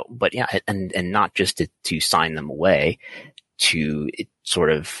 But yeah, and not just to sign them away, to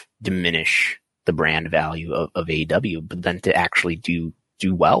sort of diminish the brand value of AEW, but then to actually do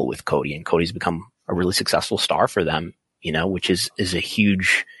well with Cody, and Cody's become a really successful star for them, which is a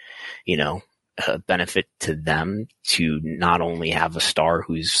huge, benefit to them to not only have a star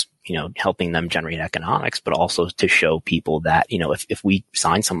who's, helping them generate economics, but also to show people that, if we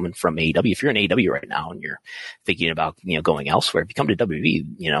sign someone from AEW, if you're in AEW right now and you're thinking about, going elsewhere, if you come to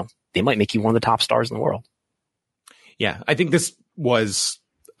WWE, they might make you one of the top stars in the world. Yeah. I think this was,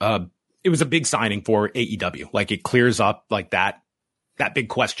 it was a big signing for AEW. Like it clears up like that big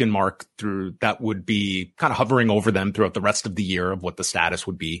question mark that would be kind of hovering over them throughout the rest of the year of what the status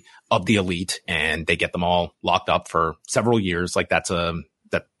would be of the Elite, and they get them all locked up for several years. Like that's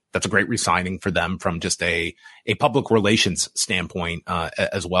a great re-signing for them from just a public relations standpoint,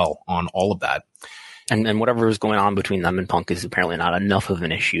 as well on all of that. And whatever is going on between them and Punk is apparently not enough of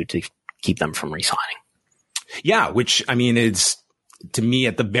an issue to keep them from re-signing. Yeah, which I mean is, to me,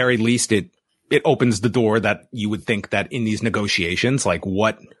 at the very least, it opens the door that you would think that in these negotiations, like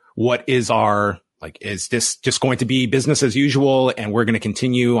what is is this just going to be business as usual and we're going to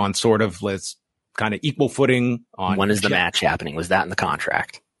continue on sort of let's kind of equal footing on. When is the match happening? Was that in the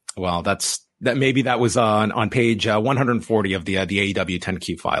contract? Well, maybe that was on page 140 of the AEW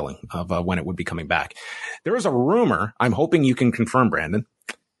 10Q filing of when it would be coming back. There is a rumor, I'm hoping you can confirm, Brandon.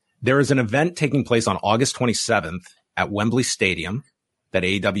 There is an event taking place on August 27th at Wembley Stadium that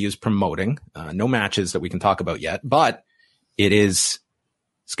AEW is promoting. No matches that we can talk about yet, but it is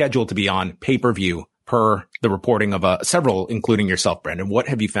scheduled to be on pay-per-view per the reporting of several, including yourself, Brandon. What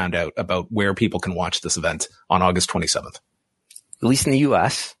have you found out about where people can watch this event on August 27th? At least in the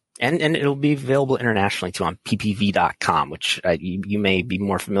U.S., and it'll be available internationally too on ppv.com, which you may be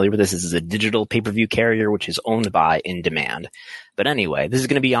more familiar with. This is a digital pay-per-view carrier, which is owned by In Demand. But anyway, this is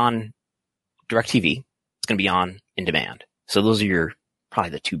going to be on DirecTV. It's going to be on In Demand. So those are probably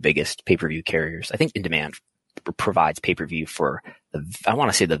the two biggest pay-per-view carriers. I think In Demand provides pay-per-view for I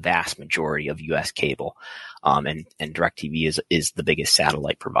want to say the vast majority of U.S. cable. And DirecTV is the biggest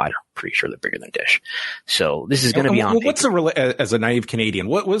satellite provider. Pretty sure they're bigger than Dish. So this is going to be on. What's as a naive Canadian,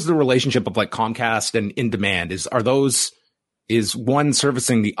 what was the relationship of like Comcast and In Demand? Is one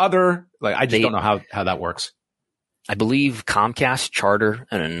servicing the other? Like, I just don't know how that works. I believe Comcast, Charter,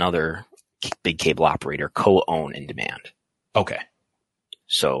 and another big cable operator co-own In Demand. Okay.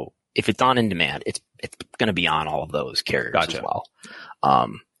 So if it's on In Demand, it's going to be on all of those carriers as well.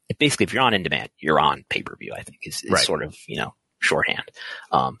 Basically, if you're on In Demand, you're on pay-per-view, I think is right. Sort of, shorthand.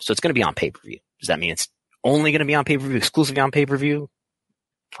 So it's going to be on pay-per-view. Does that mean it's only going to be on pay-per-view, exclusively on pay-per-view?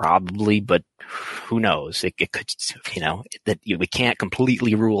 Probably, but who knows? It could, we can't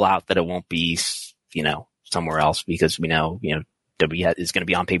completely rule out that it won't be, somewhere else, because we know, WWE is going to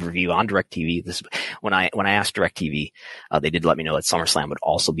be on pay-per-view on DirecTV. When I asked DirecTV, they did let me know that SummerSlam would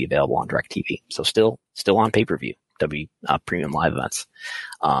also be available on DirecTV. So still on pay-per-view, premium live events.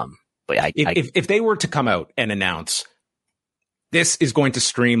 But if they were to come out and announce this is going to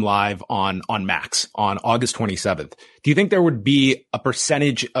stream live on Max on August 27th, do you think there would be a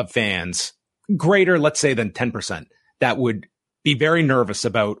percentage of fans greater, let's say, than 10% that would be very nervous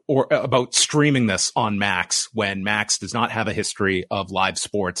about streaming this on Max when Max does not have a history of live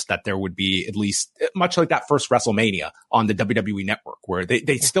sports, that there would be at least, much like that first WrestleMania on the WWE network, where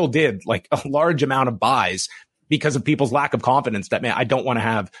they still did like a large amount of buys because of people's lack of confidence that, man, I don't want to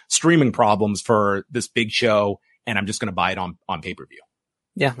have streaming problems for this big show, and I'm just going to buy it on pay-per-view.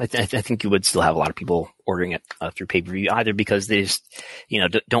 Yeah, I think you would still have a lot of people ordering it through pay-per-view, either because they just,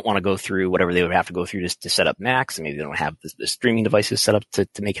 don't want to go through whatever they would have to go through to set up Max, and maybe they don't have the streaming devices set up to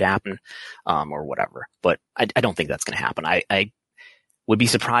make it happen, or whatever. But I don't think that's going to happen. I would be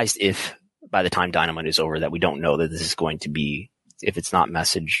surprised if by the time Dynamite is over that we don't know that this is going to be, if it's not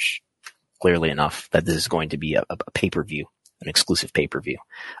messaged clearly enough, that this is going to be a pay-per-view, an exclusive pay-per-view.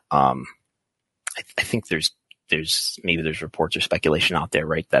 I think there's reports or speculation out there,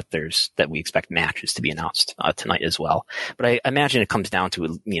 right, that we expect matches to be announced tonight as well. But I imagine it comes down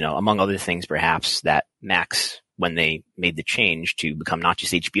to, among other things, perhaps that Max, when they made the change to become not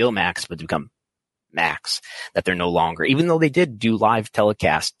just HBO Max, but to become Max, that they're no longer, even though they did do live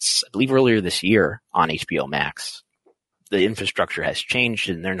telecasts, I believe earlier this year on HBO Max, the infrastructure has changed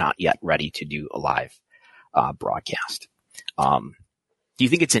and they're not yet ready to do a live broadcast. Do you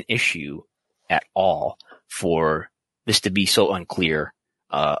think it's an issue at all for this to be so unclear,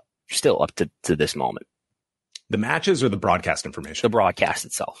 still up to this moment? The matches or the broadcast information? The broadcast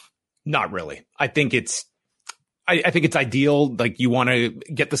itself. Not really. I think it's ideal. Like, you want to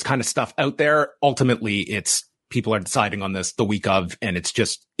get this kind of stuff out there. Ultimately, people are deciding on this the week of, and it's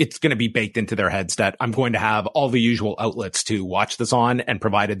going to be baked into their heads that I'm going to have all the usual outlets to watch this on, and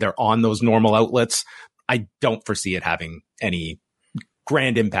provided they're on those normal outlets, I don't foresee it having any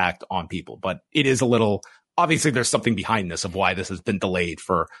grand impact on people. But it is a little, obviously there's something behind this of why this has been delayed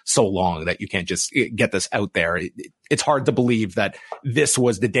for so long, that you can't just get this out there. It's hard to believe that this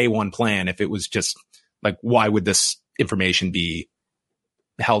was the day one plan. If it was just like, why would this information be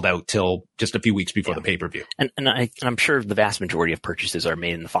held out till just a few weeks before the pay-per-view? And I'm sure the vast majority of purchases are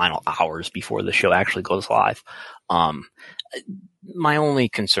made in the final hours before the show actually goes live. My only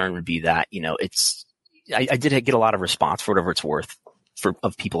concern would be that, I did get a lot of response, for whatever it's worth,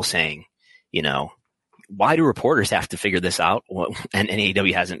 of people saying, why do reporters have to figure this out? And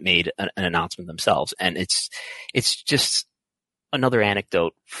AEW hasn't made an announcement themselves. And it's just another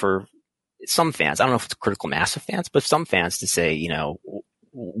anecdote for some fans. I don't know if it's a critical mass of fans, but some fans to say,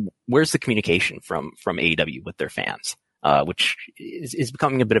 where's the communication from AEW with their fans? Which is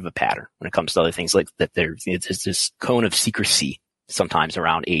becoming a bit of a pattern when it comes to other things, like that. There's this cone of secrecy sometimes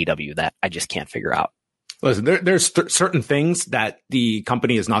around AEW that I just can't figure out. Listen, there's certain things that the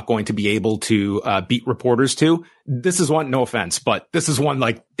company is not going to be able to beat reporters to. This is one, no offense, but this is one,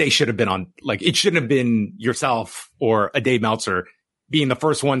 like, they should have been on, like, it shouldn't have been yourself or a Dave Meltzer being the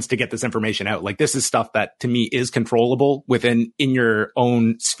first ones to get this information out. Like, this is stuff that to me is controllable in your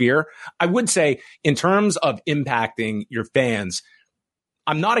own sphere. I would say, in terms of impacting your fans,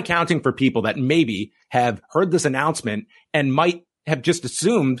 I'm not accounting for people that maybe have heard this announcement and might have just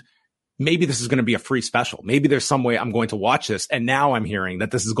assumed maybe this is going to be a free special. Maybe there's some way I'm going to watch this, and now I'm hearing that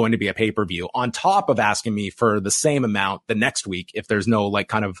this is going to be a pay-per-view, on top of asking me for the same amount the next week if there's no, like,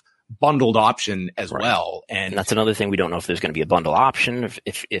 kind of bundled option as well. And that's another thing. We don't know if there's going to be a bundle option,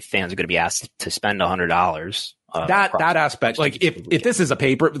 if fans are going to be asked to spend $100. That aspect, like, if this is a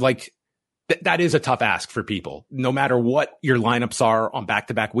paper, like, that is a tough ask for people, no matter what your lineups are on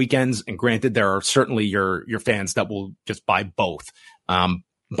back-to-back weekends. And granted, there are certainly your fans that will just buy both.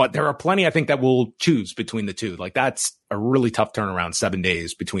 But there are plenty, I think, that will choose between the two. Like, that's a really tough turnaround, 7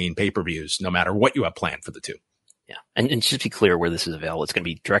 days between pay-per-views, no matter what you have planned for the two. Yeah. And just to be clear where this is available, it's going to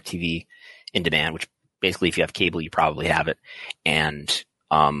be DirecTV In Demand, which basically, if you have cable, you probably have it. And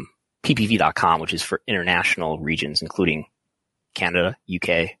ppv.com, which is for international regions, including Canada,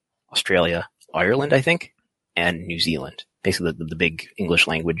 UK, Australia, Ireland, I think. and New Zealand, basically the big English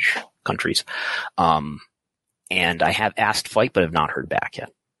language countries. And I have asked Fight, but have not heard back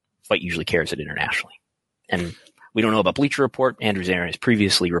yet. Fight usually carries it internationally. And we don't know about Bleacher Report. Andrew Zarin has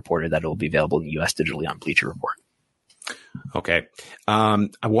previously reported that it will be available in the U.S. digitally on Bleacher Report. Okay. I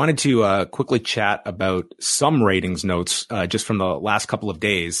wanted to quickly chat about some ratings notes just from the last couple of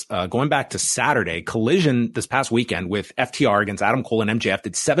days. Going back to Saturday, Collision this past weekend with FTR against Adam Cole and MJF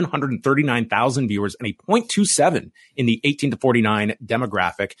did 739,000 viewers and a 0.27 in the 18 to 49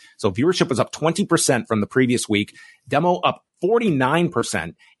 demographic. So viewership was up 20% from the previous week. Demo up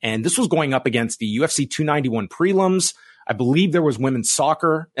 49%. And this was going up against the UFC 291 prelims. I believe there was women's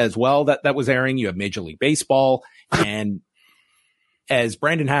soccer as well that was airing. You have Major League Baseball. And as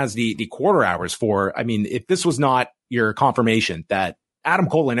Brandon has the quarter hours for, I mean, if this was not your confirmation that Adam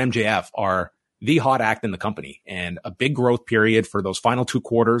Cole and MJF are the hot act in the company and a big growth period for those final 2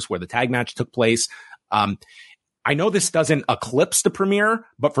 quarters where the tag match took place. I know this doesn't eclipse the premiere,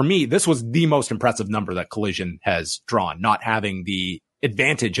 but for me, this was the most impressive number that Collision has drawn, not having the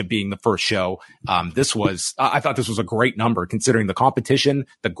advantage of being the first show. I thought this was a great number considering the competition,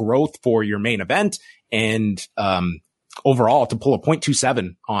 the growth for your main event, and overall to pull a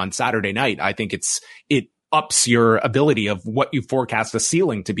 0.27 on Saturday night. I think it ups your ability of what you forecast the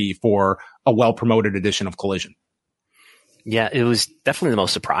ceiling to be for a well-promoted edition of Collision. Yeah, it was definitely the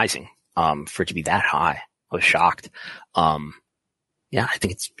most surprising for it to be that high. I was shocked. Yeah, I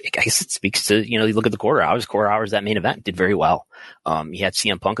guess it speaks to, you look at the quarter hours, that main event did very well. You had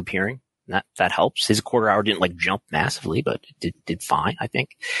CM Punk appearing. That helps. His quarter hour didn't jump massively, but it did fine, I think.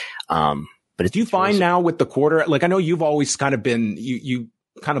 But do you find now with the quarter, I know you've always kind of been, you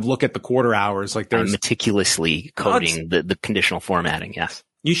kind of look at the quarter hours, there's meticulously coding the conditional formatting. Yes.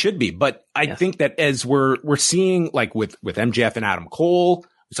 You should be. But I think that as we're seeing with MJF and Adam Cole,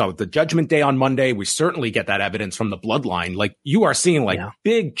 we saw with the Judgment Day on Monday, we certainly get that evidence from the Bloodline. You are seeing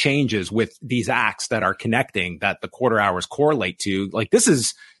big changes with these acts that are connecting that the quarter hours correlate to.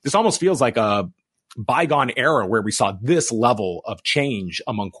 This almost feels like a bygone era where we saw this level of change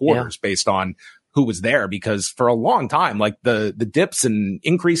among quarters based on who was there, because for a long time, the dips and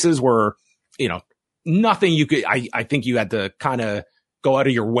increases were, nothing you could, I think you had to kind of go out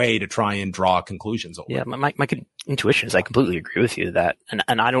of your way to try and draw conclusions over. Yeah, my intuition is I completely agree with you that,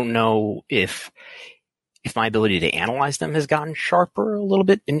 and I don't know if my ability to analyze them has gotten sharper a little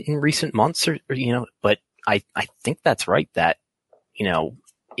bit in recent months or but I think that's right that,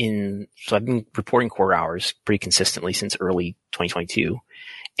 so I've been reporting quarter hours pretty consistently since early 2022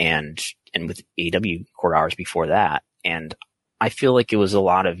 and with AEW quarter hours before that. And I feel like it was a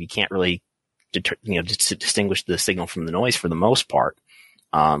lot of, you can't really distinguish the signal from the noise for the most part.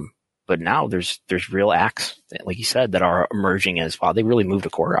 But now there's real acts, like you said, that are emerging as, wow, they really moved a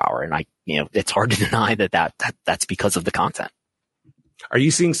quarter hour. And it's hard to deny that's because of the content. Are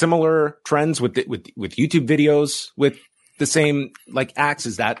you seeing similar trends with YouTube videos with the same acts?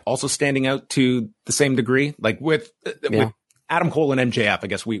 Is that also standing out to the same degree? With Adam Cole and MJF, I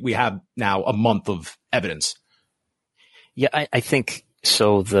guess we have now a month of evidence. Yeah, I think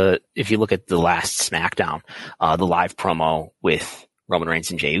so. If you look at the last SmackDown, the live promo with Roman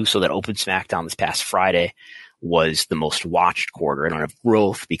Reigns and Jey Uso that opened SmackDown this past Friday was the most watched quarter. I don't have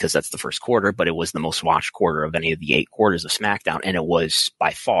growth because that's the first quarter, but it was the most watched quarter of any of the 8 quarters of SmackDown. And it was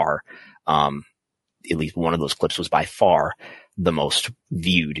by far, at least one of those clips was by far the most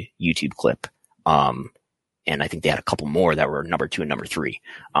viewed YouTube clip. And I think they had a couple more that were number 2 and number 3.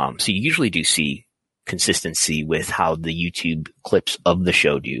 So you usually do see consistency with how the YouTube clips of the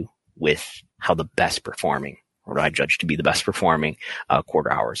show do with how the best performing, or what I judge to be the best performing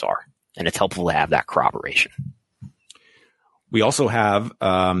quarter hours are. And it's helpful to have that corroboration. We also have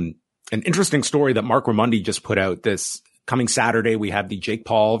an interesting story that Mark Raimondi just put out. This coming Saturday, we have the Jake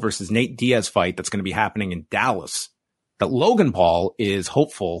Paul versus Nate Diaz fight that's going to be happening in Dallas. That Logan Paul is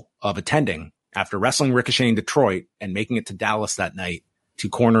hopeful of attending after wrestling Ricochet in Detroit and making it to Dallas that night to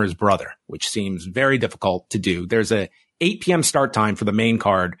corner his brother, which seems very difficult to do. There's a 8 p.m. start time for the main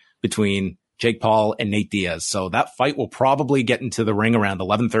card between Jake Paul and Nate Diaz. So that fight will probably get into the ring around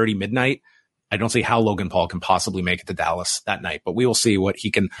 11:30 midnight. I don't see how Logan Paul can possibly make it to Dallas that night, but we will see what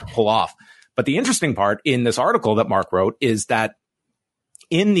he can pull off. But the interesting part in this article that Mark wrote is that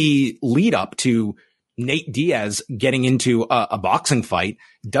in the lead up to Nate Diaz getting into a boxing fight,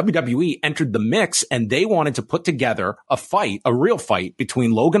 WWE entered the mix and they wanted to put together a real fight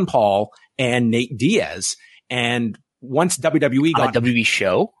between Logan Paul and Nate Diaz. And once WWE got a WWE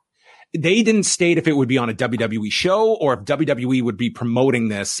show, they didn't state if it would be on a WWE show or if WWE would be promoting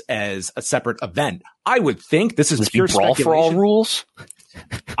this as a separate event. I would think this is pure brawl speculation. For all rules.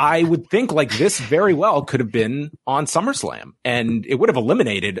 I would think like this very well could have been on SummerSlam, and it would have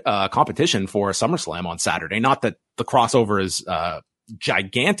eliminated competition for SummerSlam on Saturday. Not that the crossover is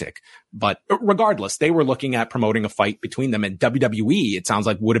gigantic, but regardless, they were looking at promoting a fight between them, and WWE, it sounds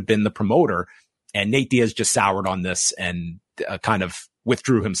like, would have been the promoter, and Nate Diaz just soured on this and kind of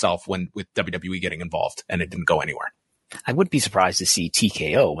withdrew himself with WWE getting involved, and it didn't go anywhere. I wouldn't be surprised to see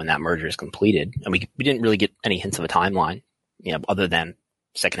TKO when that merger is completed. And we didn't really get any hints of a timeline, other than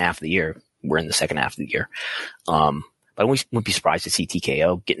second half of the year. We're in the second half of the year. But I wouldn't be surprised to see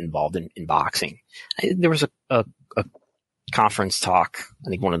TKO get involved in boxing. There was a conference talk, I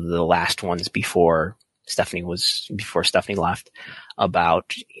think one of the last ones before Stephanie left,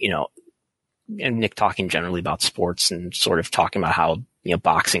 about, and Nick talking generally about sports and sort of talking about how,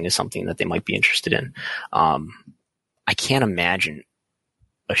 boxing is something that they might be interested in. I can't imagine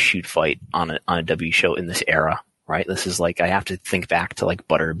a shoot fight on a W show in this era, right? This is like, I have to think back to like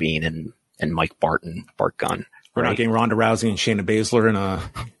Butterbean and Mike Barton, Bart Gunn. We're not getting Ronda Rousey and Shayna Baszler in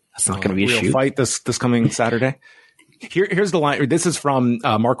that's not going to be a real shoot fight this coming Saturday. Here's the line. This is from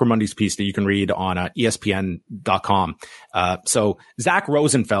Mark Ramundi's piece that you can read on ESPN.com. So Zach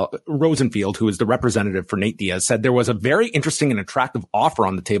Rosenfield, who is the representative for Nate Diaz, said there was a very interesting and attractive offer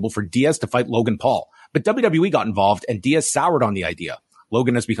on the table for Diaz to fight Logan Paul, but WWE got involved and Diaz soured on the idea.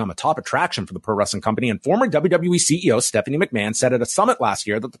 Logan has become a top attraction for the pro wrestling company, and former WWE CEO Stephanie McMahon said at a summit last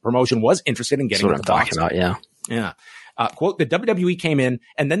year that the promotion was interested in getting into boxing. That's what I'm talking about, yeah. Quote, the WWE came in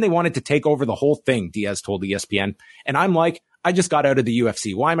and then they wanted to take over the whole thing, Diaz told ESPN. And I'm like, I just got out of the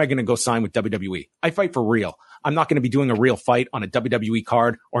UFC. Why am I going to go sign with WWE? I fight for real. I'm not going to be doing a real fight on a WWE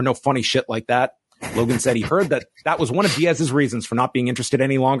card or no funny shit like that. Logan said he heard that was one of Diaz's reasons for not being interested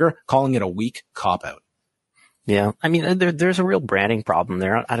any longer, calling it a weak cop-out. Yeah. I mean, there's a real branding problem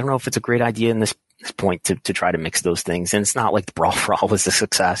there. I don't know if it's a great idea in this point to try to mix those things. And it's not like the Brawl for All was a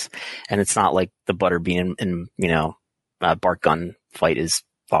success. And it's not like the Butterbean and Bart Gunn fight is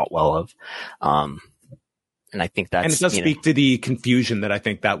thought well of. And I think that's, and it does speak to the confusion that I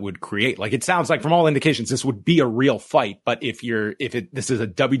think that would create. Like, it sounds like from all indications, this would be a real fight, but this is a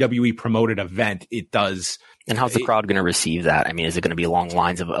WWE promoted event, it does. And how's the crowd going to receive that? I mean, is it going to be along the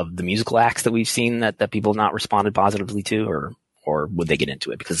lines of the musical acts that we've seen that people have not responded positively to, or would they get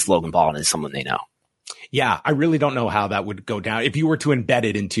into it because Logan Paul is someone they know? Yeah, I really don't know how that would go down. If you were to embed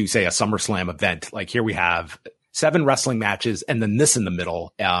it into, say, a SummerSlam event, like here we have 7 wrestling matches and then this in the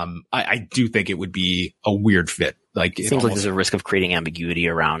middle, I do think it would be a weird fit. Like, it seems like there's a risk of creating ambiguity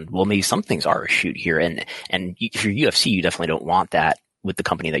around, well, maybe some ththings are a shoot here. And if you're UFC, you definitely don't want that with the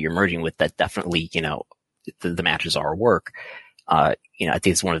company that you're merging with. That definitely, the matches are work. I think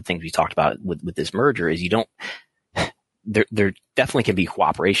it's one of the things we talked about with this merger is there definitely can be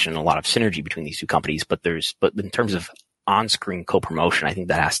cooperation and a lot of synergy between these two companies, but in terms of on-screen co-promotion, I think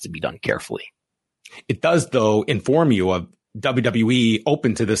that has to be done carefully. It does, though, inform you of WWE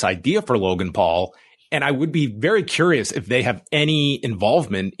open to this idea for Logan Paul. And I would be very curious if they have any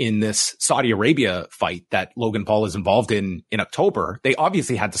involvement in this Saudi Arabia fight that Logan Paul is involved in October. They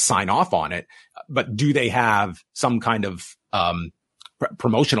obviously had to sign off on it, but do they have some kind of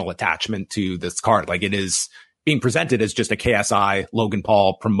promotional attachment to this card? Like, it is being presented as just a KSI Logan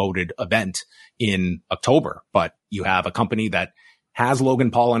Paul promoted event in October, but you have a company that has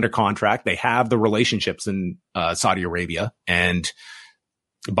Logan Paul under contract. They have the relationships in Saudi Arabia,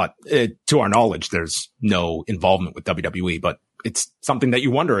 but to our knowledge, there's no involvement with WWE. But it's something that you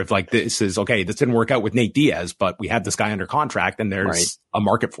wonder if, like, this didn't work out with Nate Diaz, but we had this guy under contract, and there's a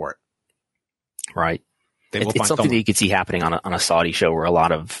market for it. Right. It's something that you could see happening on a Saudi show where a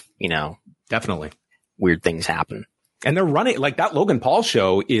lot of definitely weird things happen. And they're running, like, that Logan Paul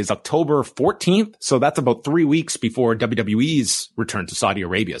show is October 14th. So that's about 3 weeks before WWE's return to Saudi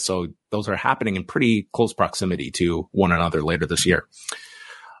Arabia. So those are happening in pretty close proximity to one another later this year.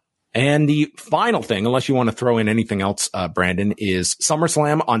 And the final thing, unless you want to throw in anything else, Brandon, is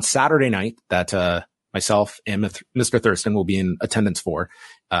SummerSlam on Saturday night that myself and Mr. Thurston will be in attendance for.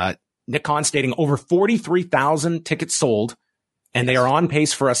 Nick Khan stating over 43,000 tickets sold, and they are on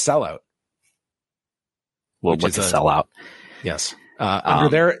pace for a sellout. Well, what's a sellout? Yes.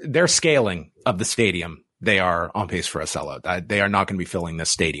 Under their scaling of the stadium, they are on pace for a sellout. They are not going to be filling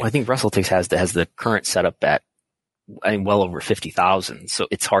this stadium. Well, I think WrestleTix has the current setup at, well over 50,000. So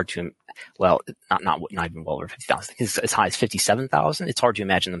it's hard to, not even well over 50,000. It's as high as 57,000. It's hard to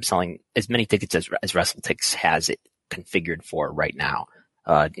imagine them selling as many tickets as WrestleTix has it configured for right now.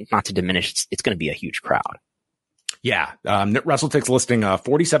 Not to diminish, it's going to be a huge crowd. Yeah. WrestleTix listing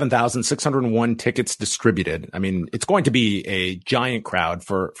 47,601 tickets distributed. I mean, it's going to be a giant crowd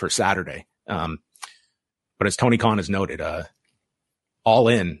for Saturday. But as Tony Khan has noted, All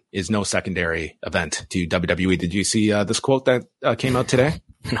In is no secondary event to WWE. Did you see this quote that came out today?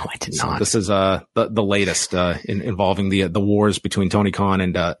 No, I did not. This is the latest involving the wars between Tony Khan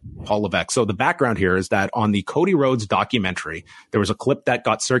and Paul Levesque. So the background here is that on the Cody Rhodes documentary, there was a clip that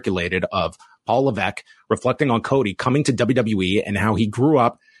got circulated of Paul Levesque reflecting on Cody coming to WWE and how he grew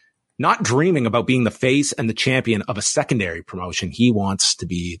up not dreaming about being the face and the champion of a secondary promotion. He wants to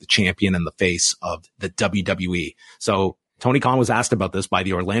be the champion and the face of the WWE. So Tony Khan was asked about this by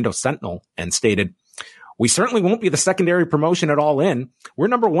the Orlando Sentinel and stated, "We certainly won't be the secondary promotion at All In. We're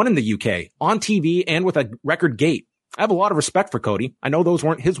number one in the UK, on TV and with a record gate. I have a lot of respect for Cody. I know those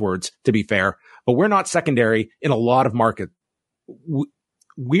weren't his words, to be fair, but we're not secondary in a lot of markets.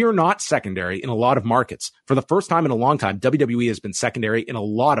 We're not secondary in a lot of markets. For the first time in a long time, WWE has been secondary in a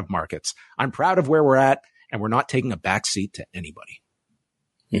lot of markets. I'm proud of where we're at, and we're not taking a back seat to anybody."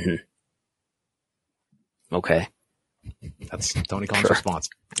 Mm-hmm. Okay. That's Tony Khan's response.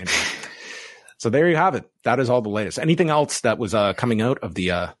 Anyway. So there you have it. That is all the latest. Anything else that was coming out of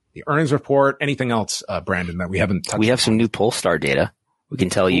the earnings report? Anything else, Brandon, that we haven't touched on? We have some new Polestar data. We can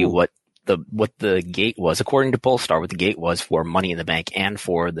tell you what the gate was, according to Polestar, what the gate was for Money in the Bank and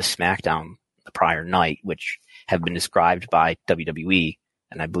for the SmackDown the prior night, which have been described by WWE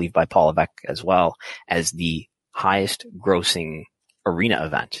and I believe by Paul Levesque as well as the highest grossing arena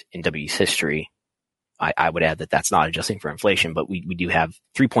event in WWE's history. I would add that that's not adjusting for inflation, but we do have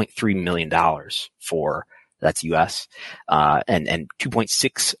 $3.3 million for, that's US, and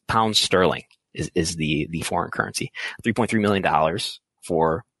 2.6 pounds sterling is the foreign currency. $3.3 million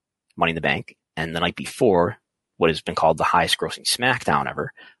for Money in the Bank. And the night before, what has been called the highest grossing SmackDown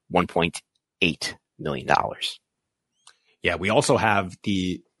ever, $1.8 million. Yeah. We also have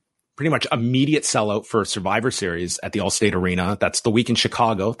the pretty much immediate sellout for Survivor Series at the Allstate Arena. That's the week in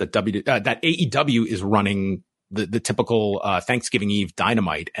Chicago that AEW is running the typical Thanksgiving Eve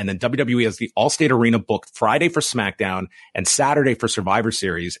Dynamite. And then WWE has the Allstate Arena booked Friday for SmackDown and Saturday for Survivor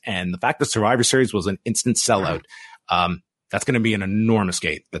Series. And the fact that Survivor Series was an instant sellout, that's going to be an enormous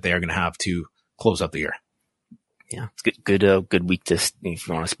gate that they are going to have to close out the year. Yeah, it's good week to, if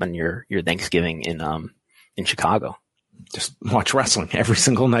you want to spend your Thanksgiving in Chicago. Just watch wrestling every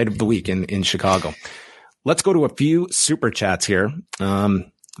single night of the week in Chicago. Let's go to a few super chats here.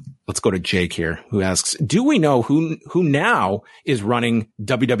 Let's go to Jake here, who asks, do we know who now is running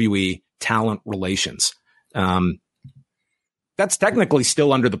WWE talent relations? That's technically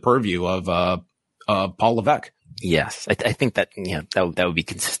still under the purview of Paul Levesque. Yes. I think that, that would be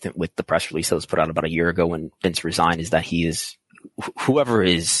consistent with the press release that was put out about a year ago when Vince resigned, is that he is, whoever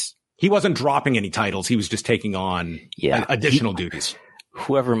is, he wasn't dropping any titles. He was just taking on additional duties.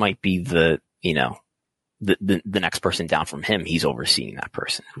 Whoever might be the next person down from him, he's overseeing that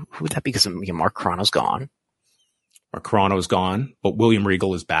person. Who would that be? Because Mark Carrano's gone. Mark Carrano's gone, but William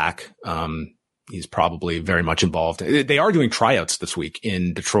Regal is back. He's probably very much involved. They are doing tryouts this week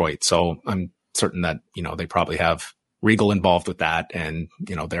in Detroit. So I'm certain that, they probably have Regal involved with that and,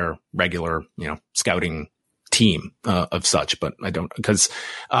 their regular, scouting team of such, but I don't, because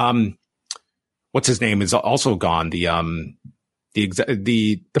what's his name is also gone. The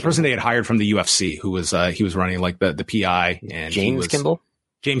person they had hired from the UFC, who was he was running like the PI, and James Kimball.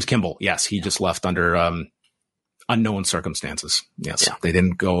 James Kimball, yes, he just left under unknown circumstances. Yes, yeah. They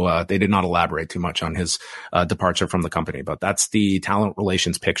didn't go. They did not elaborate too much on his departure from the company, but that's the talent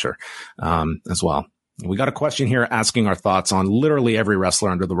relations picture as well. We got a question here asking our thoughts on literally every wrestler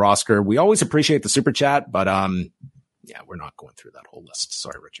under the roster. We always appreciate the super chat, but we're not going through that whole list.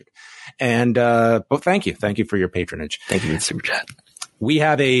 Sorry, Richard. And but thank you for your patronage. Thank you for the super chat. We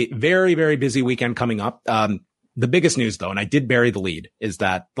have a very, very busy weekend coming up. The biggest news, though, and I did bury the lead, is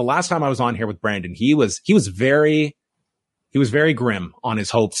that the last time I was on here with Brandon, he was very grim on his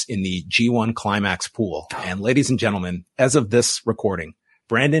hopes in the G1 Climax pool. And ladies and gentlemen, as of this recording,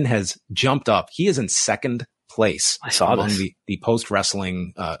 Brandon has jumped up. He is in second place. I saw among this. the post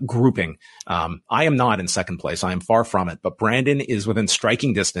wrestling grouping. I am not in second place. I am far from it, but Brandon is within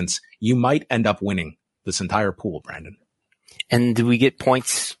striking distance. You might end up winning this entire pool, Brandon. And do we get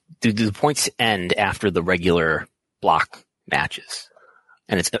points? Do the points end after the regular block matches?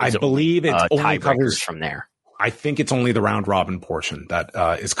 And I believe it only covers from there. I think it's only the round robin portion that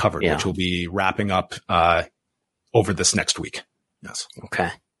is covered, which will be wrapping up over this next week. Yes. Okay.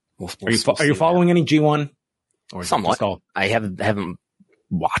 Are you following any G1? Or somewhat. I haven't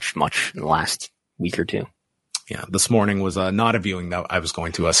watched much in the last week or two. Yeah. This morning was not a viewing that I was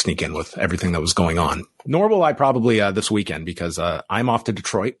going to sneak in with everything that was going on. Nor will I probably this weekend, because I'm off to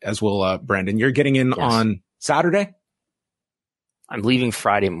Detroit, as will Brandon. You're getting in on Saturday? I'm leaving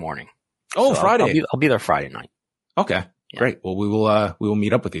Friday morning. Oh, so Friday. I'll be there Friday night. Okay. Great. Well, we will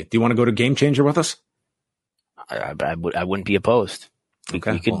meet up with you. Do you want to go to Game Changer with us? I wouldn't be opposed. We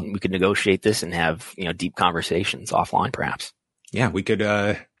could negotiate this and have, deep conversations offline, perhaps. Yeah, we could,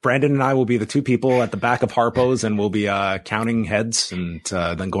 Brandon and I will be the two people at the back of Harpo's, and we'll be, counting heads and,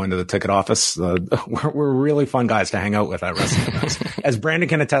 then going to the ticket office. We're really fun guys to hang out with at wrestling events, as Brandon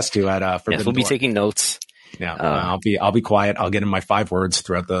can attest to at, Forbidden Yes, we'll be taking notes. Yeah, I'll be quiet. I'll get in my 5 words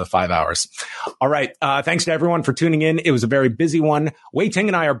throughout the 5 hours. All right. Thanks to everyone for tuning in. It was a very busy one. Wei Ting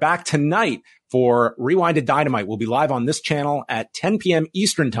and I are back tonight for Rewinded Dynamite. We'll be live on this channel at 10 p.m.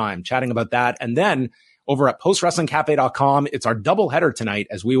 Eastern time, chatting about that. And then over at postwrestlingcafe.com, it's our doubleheader tonight,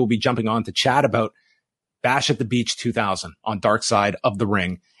 as we will be jumping on to chat about Bash at the Beach 2000 on Dark Side of the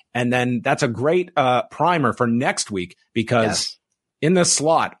Ring. And then that's a great primer for next week, because in this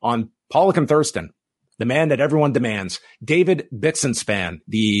slot on Pollock and Thurston, the man that everyone demands, David Bixenspan,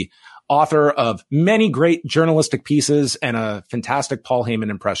 the author of many great journalistic pieces and a fantastic Paul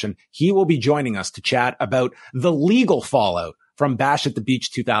Heyman impression, he will be joining us to chat about the legal fallout from Bash at the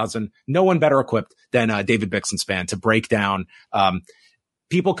Beach 2000. No one better equipped than David Bixenspan to break down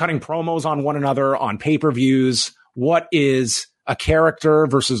people cutting promos on one another on pay-per-views, what is a character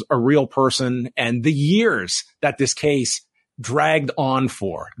versus a real person, and the years that this case dragged on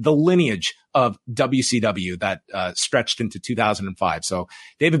for, the lineage of WCW that stretched into 2005. So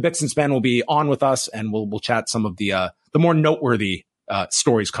David Bixenspan will be on with us, and we'll chat some of the more noteworthy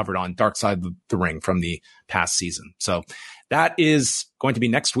stories covered on Dark Side of the Ring from the past season. So that is going to be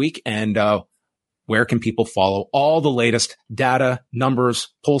next week. And where can people follow all the latest data, numbers,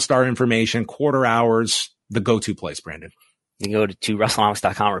 poll star information, quarter hours, the go-to place, Brandon? You can go to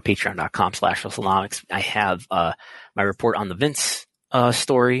WrestleNomics.com or patreon.com/WrestleNomics. I have my report on the Vince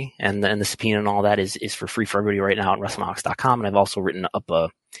story and the subpoena and all that is for free for everybody right now on WrestleNomics.com. And I've also written up a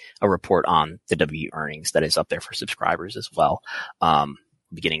report on the WWE earnings that is up there for subscribers as well.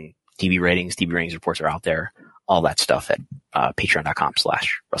 Beginning TV ratings reports are out there, all that stuff at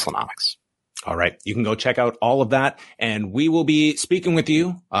patreon.com/WrestleNomics. All right. You can go check out all of that. And we will be speaking with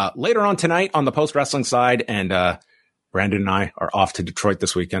you later on tonight on the post-wrestling side. And Brandon and I are off to Detroit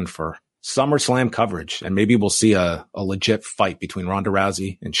this weekend for SummerSlam coverage. And maybe we'll see a legit fight between Ronda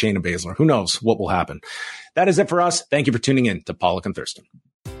Rousey and Shayna Baszler. Who knows what will happen? That is it for us. Thank you for tuning in to Pollock and Thurston.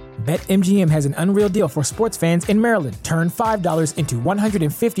 BetMGM has an unreal deal for sports fans in Maryland. Turn $5 into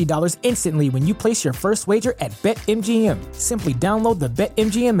 $150 instantly when you place your first wager at BetMGM. Simply download the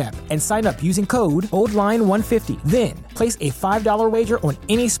BetMGM app and sign up using code OldLine150. Then, place a $5 wager on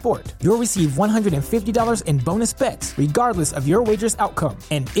any sport. You'll receive $150 in bonus bets, regardless of your wager's outcome.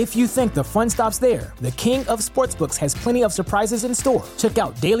 And if you think the fun stops there, the king of sportsbooks has plenty of surprises in store. Check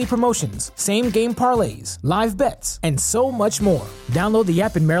out daily promotions, same-game parlays, live bets, and so much more. Download the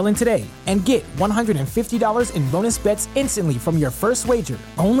app in Maryland today and get $150 in bonus bets instantly from your first wager,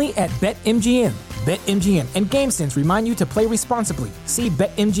 only at BetMGM. BetMGM and GameSense remind you to play responsibly. See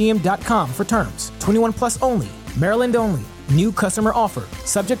BetMGM.com for terms. 21 plus only. Maryland only. New customer offer.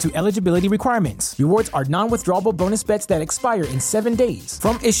 Subject to eligibility requirements. Rewards are non-withdrawable bonus bets that expire in 7 days.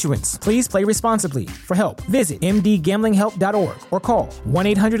 From issuance, please play responsibly. For help, visit mdgamblinghelp.org or call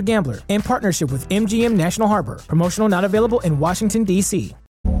 1-800-GAMBLER in partnership with MGM National Harbor. Promotional not available in Washington, D.C.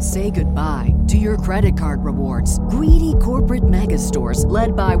 Say goodbye to your credit card rewards. Greedy corporate mega stores,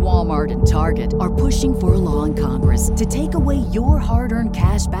 led by Walmart and Target, are pushing for a law in Congress to take away your hard-earned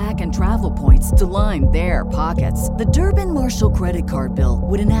cash back and travel points to line their pockets. The Durbin-Marshall credit card bill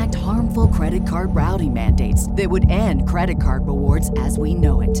would enact harmful credit card routing mandates that would end credit card rewards as we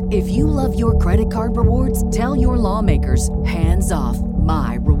know it. If you love your credit card rewards, tell your lawmakers, hands off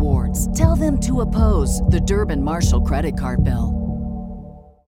my rewards. Tell them to oppose the Durbin-Marshall credit card bill.